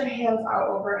then reach your hands out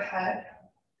overhead.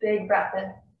 Big breath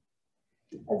in.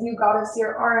 As you goddess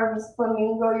your arms,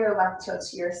 flamingo your left heel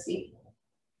to your seat.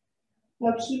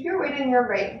 Now keep your weight in your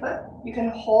right foot. You can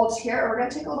hold here, or we're gonna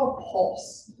take a little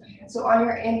pulse. So on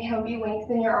your inhale, you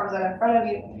lengthen your arms out in front of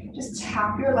you. Just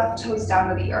tap your left toes down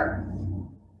to the earth.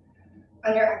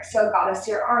 On your exhale, goddess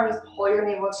your arms, pull your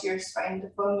navel to your spine to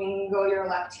flamingo your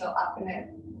left heel up and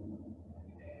in.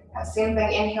 That same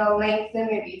thing, inhale, lengthen,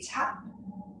 maybe tap.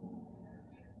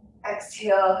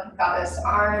 Exhale, goddess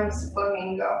arms,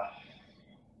 flamingo.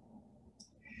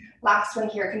 Last one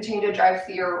here, continue to drive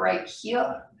through your right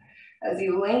heel as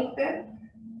you lengthen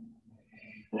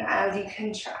and as you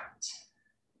contract.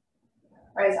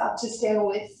 Rise up to stand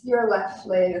with your left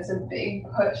leg. It's a big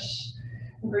push.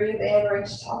 Breathe in,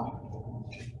 reach tall.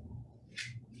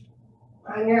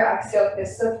 On your exhale,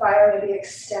 fist of fire, maybe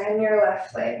extend your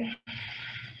left leg.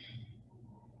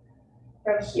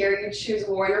 From here, you choose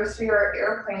warrior three or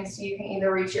airplane, so you can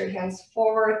either reach your hands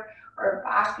forward or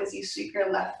back as you sweep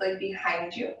your left leg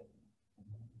behind you.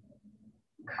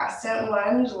 Crescent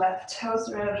lunge, left toes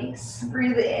release.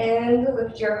 Breathe in,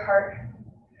 lift your heart.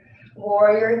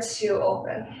 Warrior two,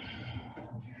 open.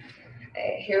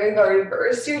 Okay, here we go,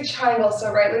 reverse your triangle.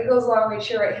 So right leg goes long,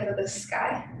 reach your right hand to the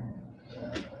sky.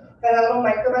 Then a little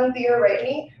micro bend through your right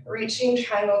knee, reaching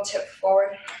triangle, tip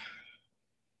forward.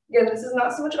 Again, this is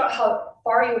not so much about how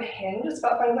far you hinge, it's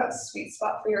about finding that sweet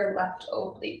spot for your left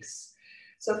obliques.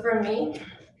 So for me,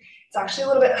 it's actually a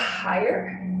little bit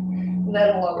higher than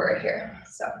lower here.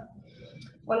 So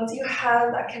once you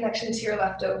have that connection to your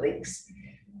left obliques,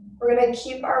 we're gonna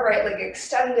keep our right leg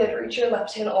extended, reach your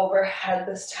left hand overhead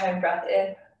this time, breath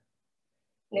in.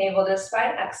 Navel to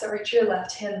spine, exhale, reach your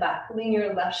left hand back, lean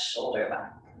your left shoulder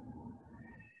back.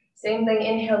 Same thing,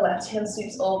 inhale, left hand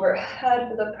sweeps overhead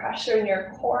with the pressure in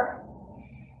your core.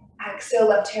 Exhale,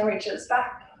 left hand reaches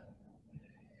back.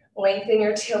 Lengthen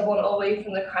your tailbone away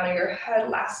from the crown of your head.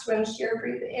 Last one here,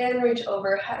 breathe in, reach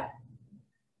overhead.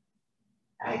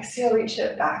 Exhale, reach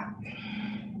it back.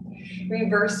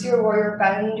 Reverse your warrior,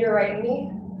 bend your right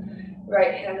knee,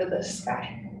 right hand to the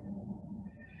sky.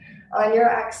 On your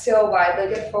exhale,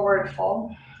 wide-legged forward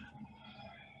fold.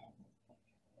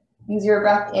 Use your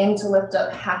breath in to lift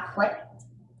up halfway.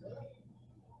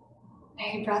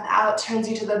 And breath out turns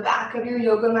you to the back of your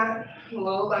yoga mat,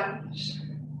 low lunge.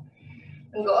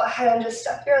 And go ahead and just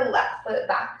step your left foot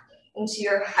back into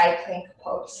your high plank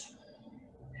pose.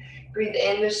 Breathe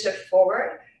in to shift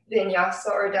forward,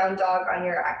 Vinyasa or down dog on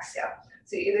your exhale.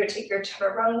 So either take your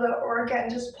chaturanga or again,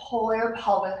 just pull your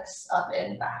pelvis up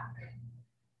and back.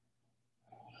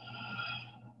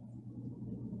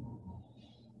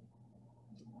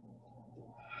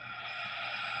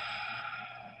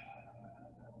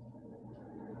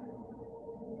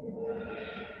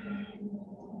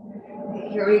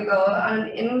 Here we go, on an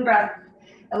in breath,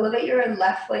 elevate your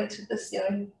left leg to the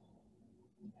ceiling.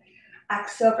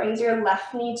 Exhale, brings your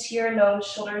left knee to your nose,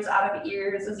 shoulders out of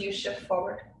ears as you shift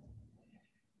forward.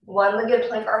 One-legged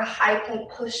plank or high plank,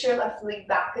 push your left leg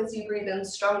back as you breathe in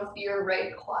strong through your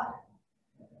right quad.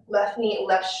 Left knee,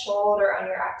 left shoulder on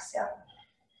your exhale.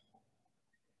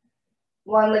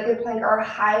 One-legged plank or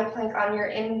high plank on your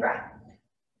in-breath.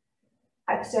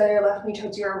 Exhale your left knee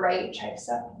towards your right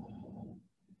tricep.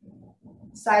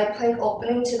 Side plank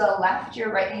opening to the left,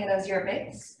 your right hand as your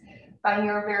base. Find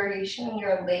your variation in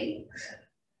your legs.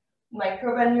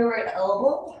 Micro bend your right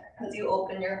elbow as you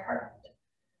open your heart.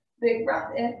 Big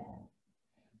breath in.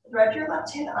 Thread your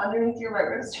left hand underneath your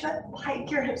right wrist. Try to pike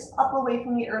your hips up away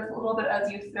from the earth a little bit as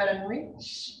you thread and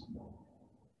reach.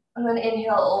 And then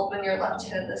inhale, open your left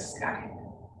hand to the sky.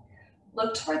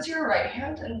 Look towards your right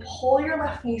hand and pull your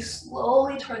left knee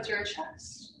slowly towards your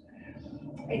chest.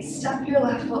 And step your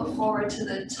left foot forward to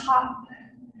the top.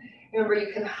 Remember,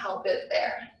 you can help it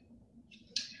there.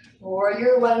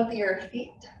 Warrior one through your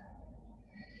feet.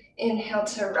 Inhale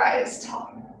to rise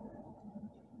tall.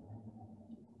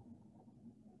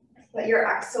 Let your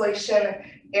exhalation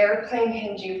airplane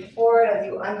hinge you forward as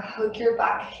you unhook your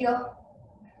back heel.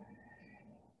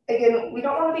 Again, we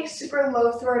don't want to be super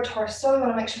low through our torso. We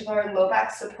want to make sure that our low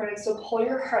back's supported. So pull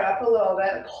your heart up a little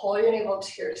bit, pull your navel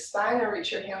to your spine and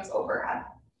reach your hands overhead.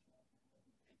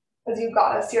 As you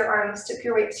goddess your arms, tip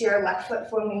your weight to your left foot,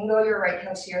 flamingo your right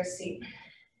heel to your seat.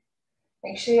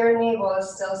 Make sure your navel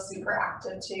is still super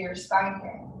active to your spine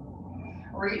here.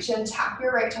 Reach and tap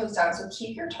your right toes down, so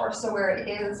keep your torso where it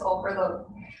is over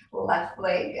the left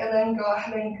leg, and then go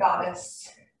ahead and goddess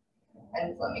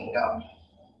and flamingo.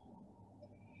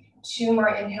 2 more,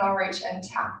 inhale, reach and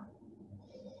tap.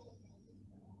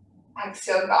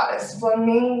 Exhale, goddess,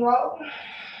 flamingo.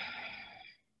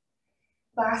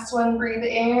 Last one, breathe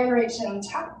in, reach and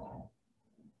tap.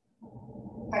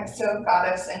 Exhale,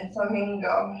 goddess and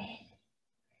flamingo.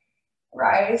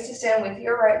 Rise to stand with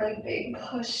your right leg big,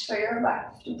 push for your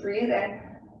left, breathe in.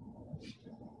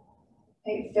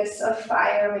 Take fists of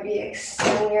fire, maybe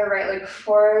extend your right leg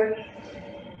forward.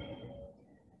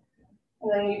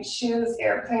 And then you choose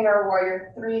airplane or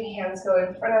warrior 3, hands go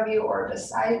in front of you or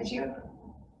beside you.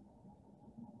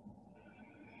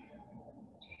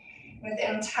 With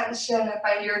intention,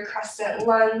 find your crescent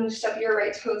lunge, step your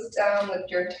right toes down,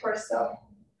 lift your torso.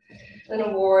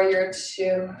 Then warrior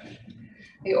 2,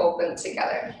 we open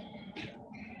together.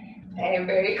 Okay,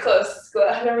 very close. Go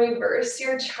ahead and reverse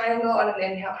your triangle on an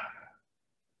inhale.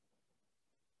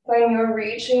 Find your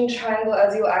reaching triangle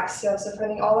as you exhale. So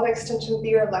finding all that extension through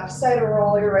your left side,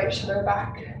 roll your right shoulder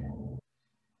back.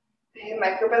 Okay,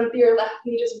 micro bend through your left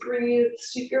knee, just breathe.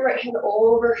 Sweep your right hand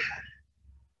overhead.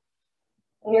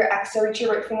 On your exhale, reach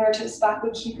your right fingertips back,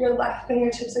 but keep your left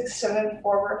fingertips extended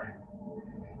forward.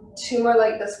 2 more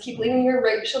like this. Keep leaning your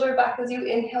right shoulder back as you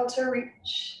inhale to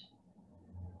reach.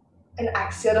 And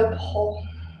exhale to pull.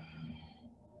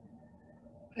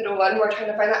 Good, 1 more, trying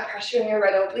to find that pressure in your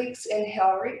right obliques.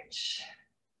 Inhale, reach.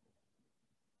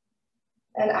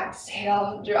 And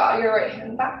exhale, draw your right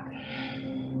hand back.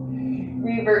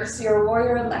 Reverse your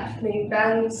warrior, left knee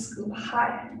bend, scoop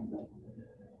high.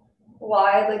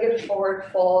 Wide-legged forward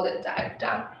fold and dive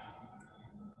down.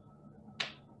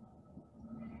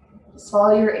 Just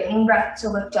follow your in-breath to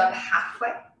lift up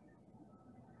halfway.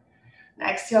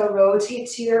 Exhale, rotate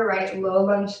to your right, low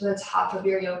lunge to the top of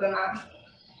your yoga mat.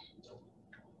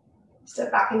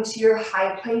 Step back into your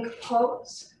high plank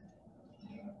pose.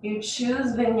 You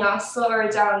choose Vinyasa or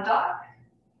down dog.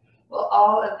 We'll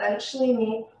all eventually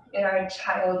meet in our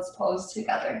child's pose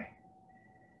together.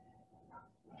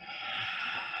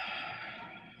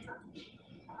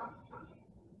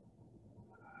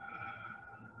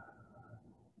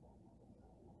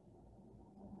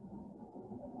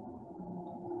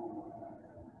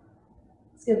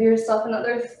 Let's give yourself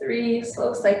another 3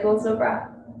 slow cycles of breath.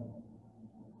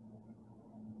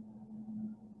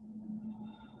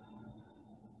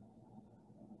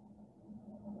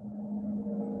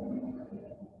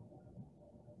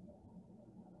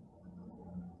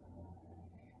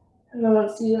 And then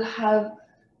once you have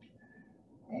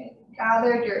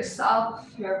gathered yourself,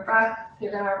 your breath,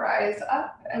 you're gonna rise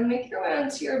up and make your way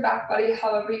onto your back body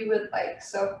however you would like.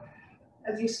 So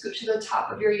as you scoot to the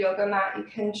top of your yoga mat, you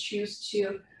can choose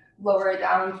to lower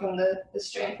down from the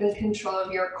strength and control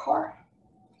of your core.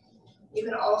 You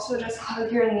can also just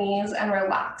hug your knees and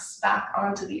relax back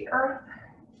onto the earth.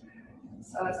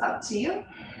 So it's up to you.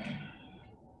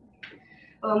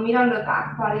 We'll meet on the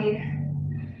back body.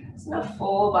 It's in a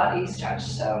full body stretch,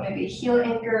 so maybe heel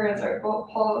anchors or boat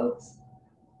pose.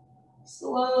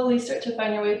 Slowly start to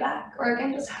find your way back, or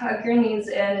again, just hug your knees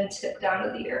in and tip down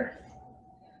to the earth.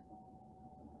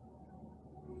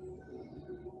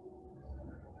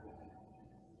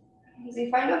 As you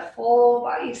find a full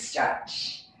body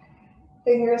stretch,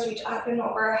 fingers reach up and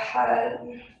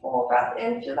overhead, full breath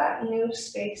in, feel that new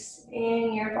space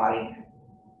in your body.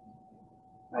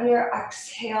 On your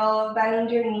exhale, bend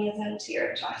your knees into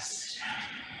your chest.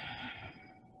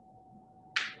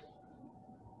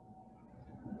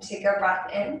 Take a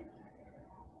breath in.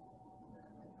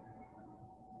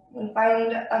 And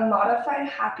find a modified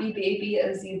happy baby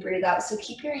as you breathe out. So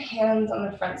keep your hands on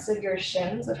the fronts of your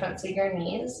shins, the fronts of your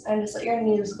knees, and just let your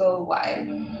knees go wide.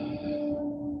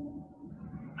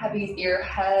 Heavy through your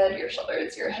head, your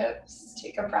shoulders, your hips.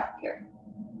 Take a breath here.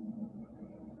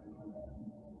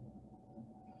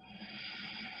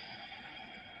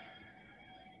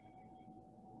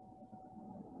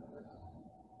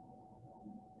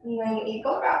 And then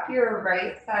eagle wrap your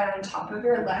right thigh on top of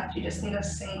your left. You just need a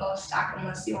single stack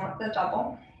unless you want the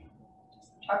double.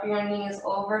 Drop your knees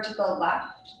over to the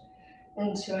left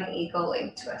into an eagle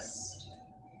leg twist.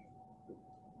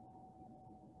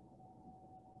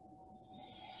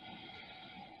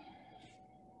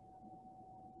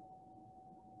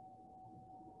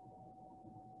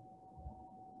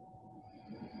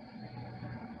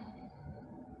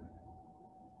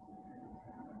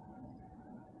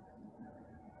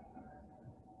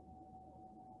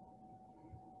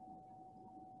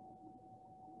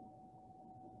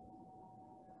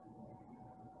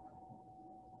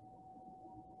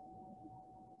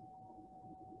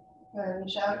 And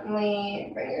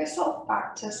gently bring yourself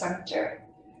back to center.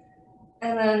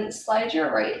 And then slide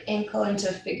your right ankle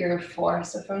into figure 4.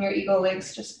 So from your eagle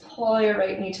legs, just pull your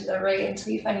right knee to the right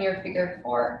until you find your figure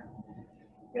 4.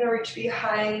 You're going to reach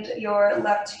behind your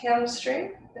left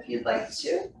hamstring if you'd like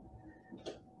to.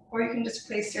 Or you can just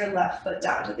place your left foot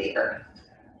down to the earth.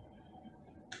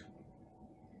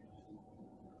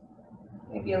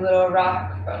 Maybe a little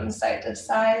rock from side to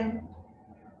side.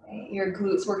 Your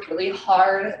glutes worked really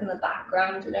hard in the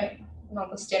background today,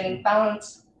 notwithstanding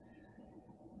balance.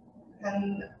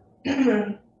 And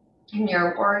in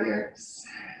your warriors.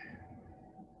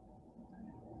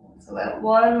 So let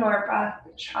one more breath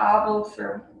travel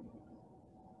through.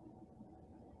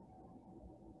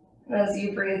 And as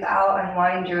you breathe out,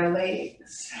 unwind your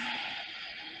legs.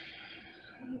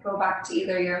 Go back to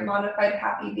either your modified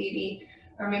happy baby,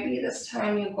 or maybe this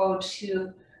time you go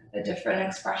to a different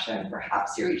expression.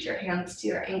 Perhaps you reach your hands to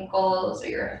your ankles or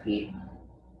your feet.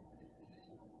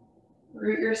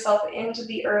 Root yourself into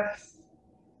the earth.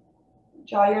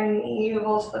 Draw your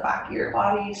navel to the back of your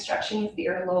body, stretching through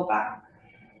your low back.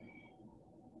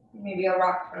 Maybe a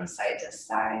rock from side to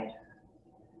side.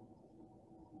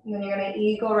 And then you're going to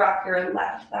eagle rock your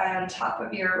left thigh on top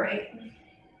of your right.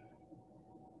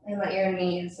 And let your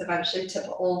knees eventually tip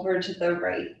over to the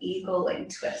right eagle leg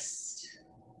twist.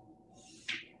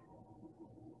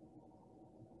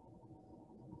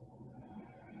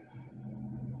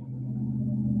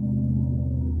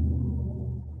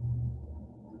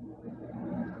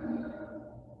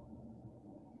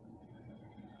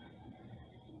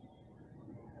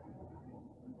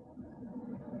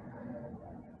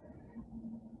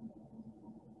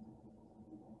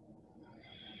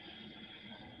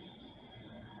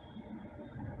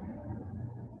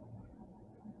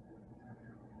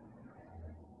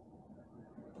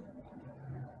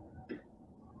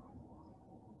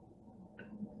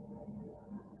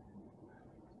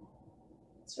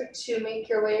 Start to make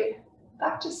your way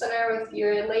back to center with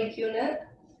your leg unit.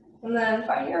 And then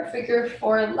find your figure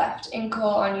 4 left ankle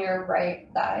on your right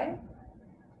thigh.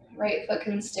 Right foot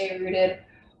can stay rooted,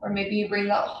 or maybe you bring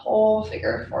that whole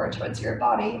figure 4 towards your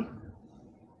body.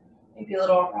 Maybe a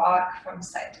little rock from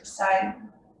side to side.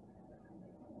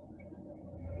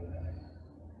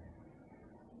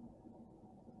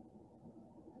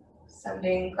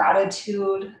 Sending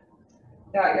gratitude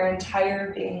throughout your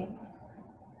entire being.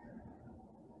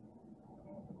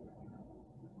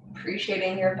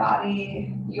 Appreciating your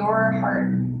body, your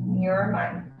heart, your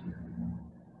mind.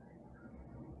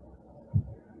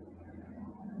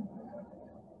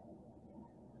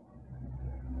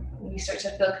 When you start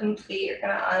to feel complete, you're going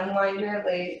to unwind your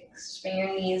legs, bring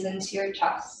your knees into your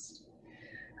chest,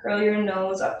 curl your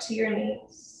nose up to your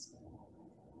knees.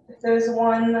 If there's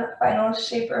one final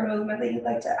shape or movement that you'd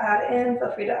like to add in,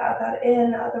 feel free to add that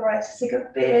in. Otherwise, take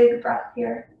a big breath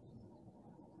here.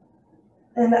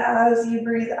 And as you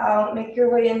breathe out, make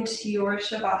your way into your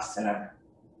Shavasana,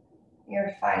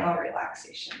 your final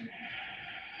relaxation.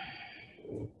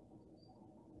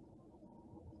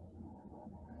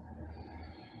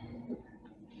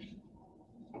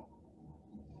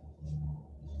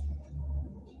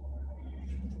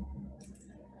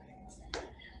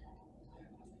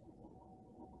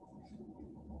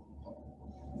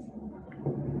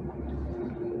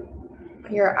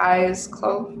 Your eyes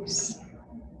close.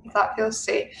 If that feels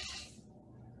safe.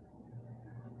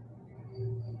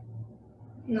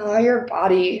 And allow your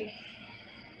body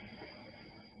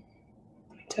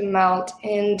to melt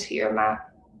into your mat.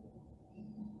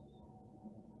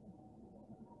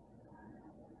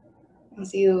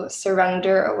 As you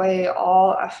surrender away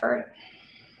all effort.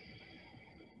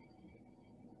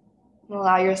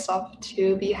 Allow yourself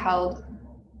to be held,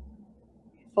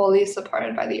 fully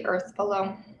supported by the earth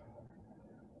below.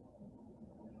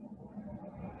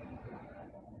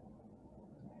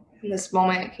 In this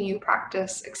moment, can you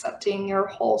practice accepting your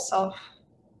whole self?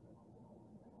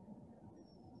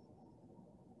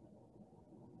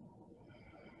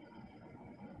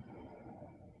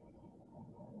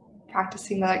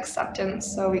 Practicing that acceptance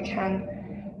so we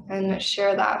can and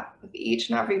share that with each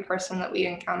and every person that we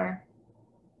encounter.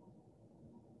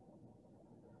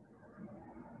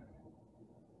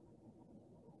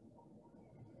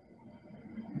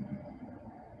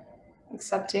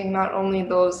 Accepting not only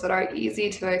those that are easy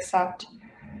to accept,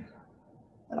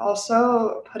 but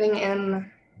also putting in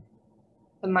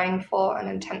the mindful and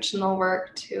intentional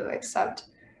work to accept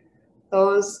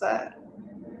those that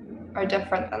are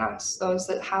different than us, those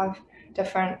that have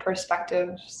different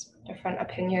perspectives, different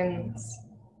opinions,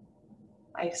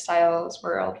 lifestyles,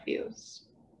 worldviews.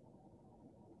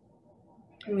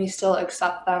 And we still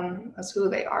accept them as who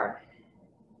they are.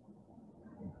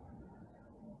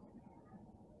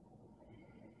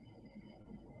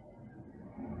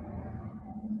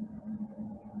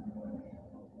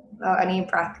 Allow any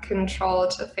breath control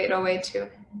to fade away too.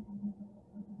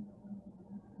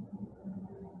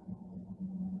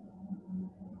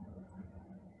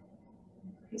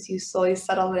 As you slowly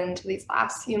settle into these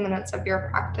last few minutes of your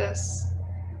practice,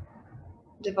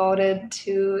 devoted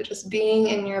to just being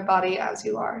in your body as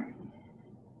you are,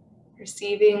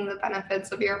 receiving the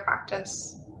benefits of your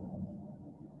practice,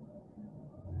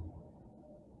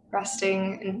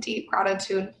 resting in deep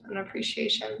gratitude and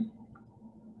appreciation.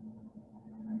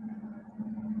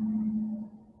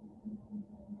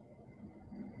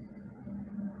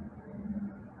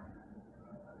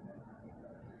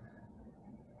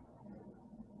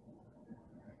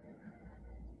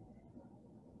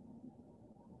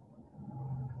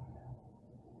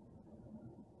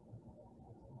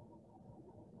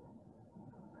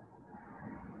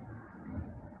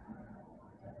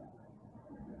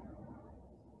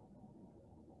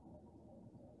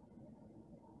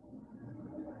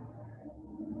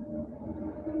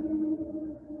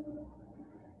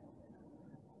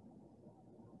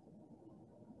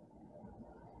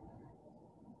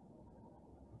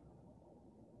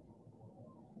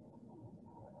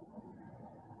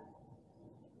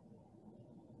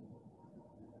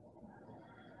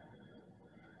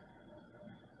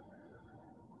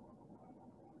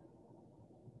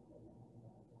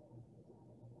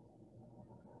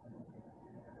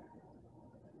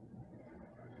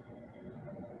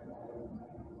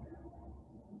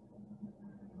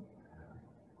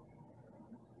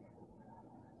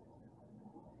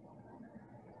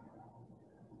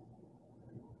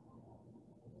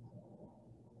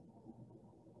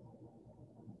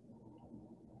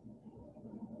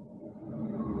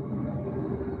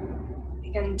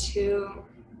 Begin to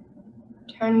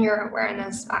turn your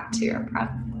awareness back to your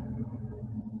breath.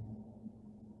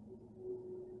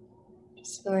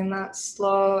 Just feeling that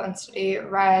slow and steady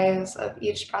rise of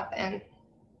each breath in.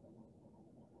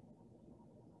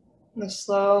 And the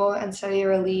slow and steady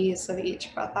release of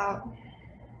each breath out.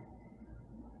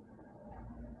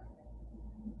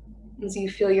 As you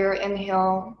feel your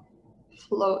inhale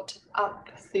float up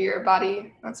through your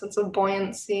body, that sense of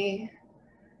buoyancy.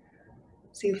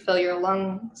 As you fill your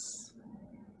lungs.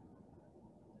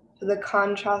 For the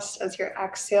contrast as your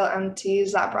exhale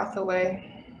empties that breath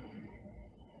away.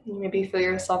 You maybe feel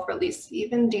yourself release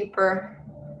even deeper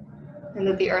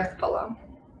into the earth below.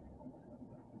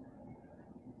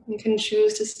 You can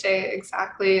choose to stay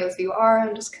exactly as you are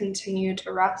and just continue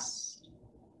to rest,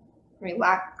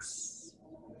 relax.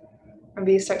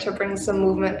 Maybe start to bring some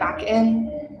movement back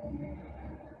in.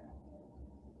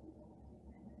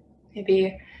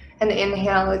 Maybe an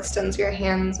inhale extends your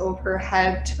hands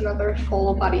overhead to another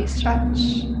full body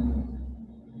stretch.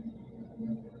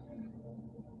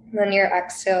 And then your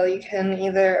exhale, you can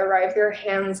either arrive your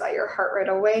hands at your heart right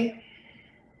away,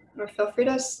 or feel free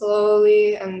to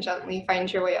slowly and gently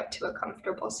find your way up to a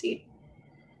comfortable seat.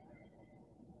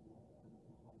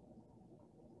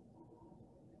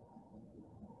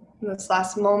 In this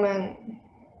last moment,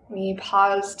 we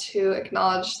pause to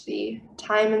acknowledge the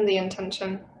time and the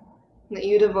intention that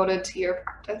you devoted to your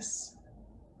practice.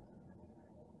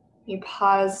 We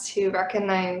pause to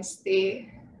recognize the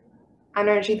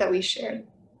energy that we shared,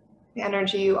 the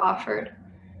energy you offered,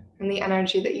 and the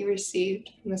energy that you received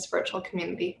from this virtual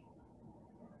community.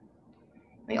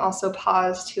 We also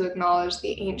pause to acknowledge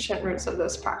the ancient roots of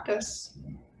this practice,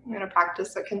 and a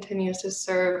practice that continues to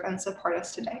serve and support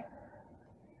us today.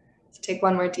 So take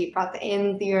one more deep breath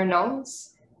in through your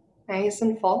nose, nice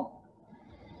and full.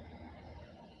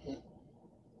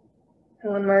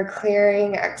 And one more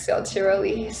clearing exhale to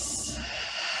release.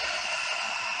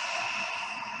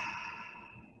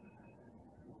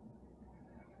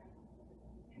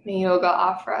 May yoga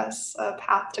offer us a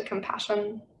path to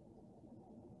compassion.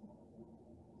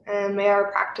 And may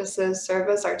our practices serve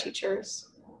as our teachers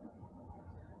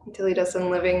to lead us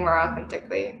in living more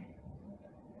authentically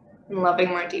and loving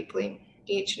more deeply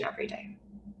each and every day.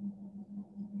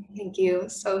 Thank you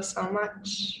so, so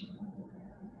much.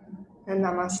 And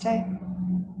namaste.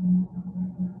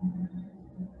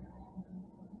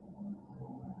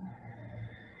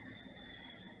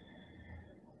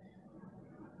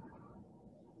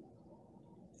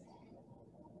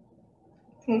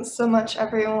 Thanks so much,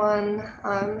 everyone.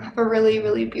 Have a really,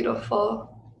 really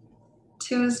beautiful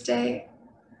Tuesday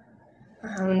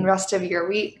and rest of your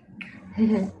week.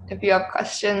 If you have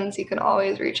questions, you can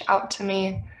always reach out to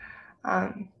me.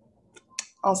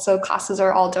 Also, classes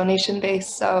are all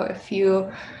donation-based, so if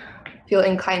you feel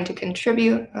inclined to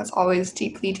contribute, that's always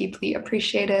deeply, deeply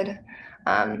appreciated.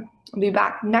 I'll be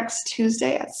back next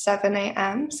Tuesday at 7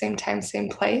 a.m., same time, same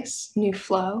place, new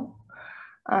flow.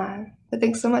 But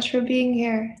thanks so much for being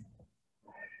here.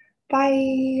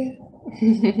 Bye.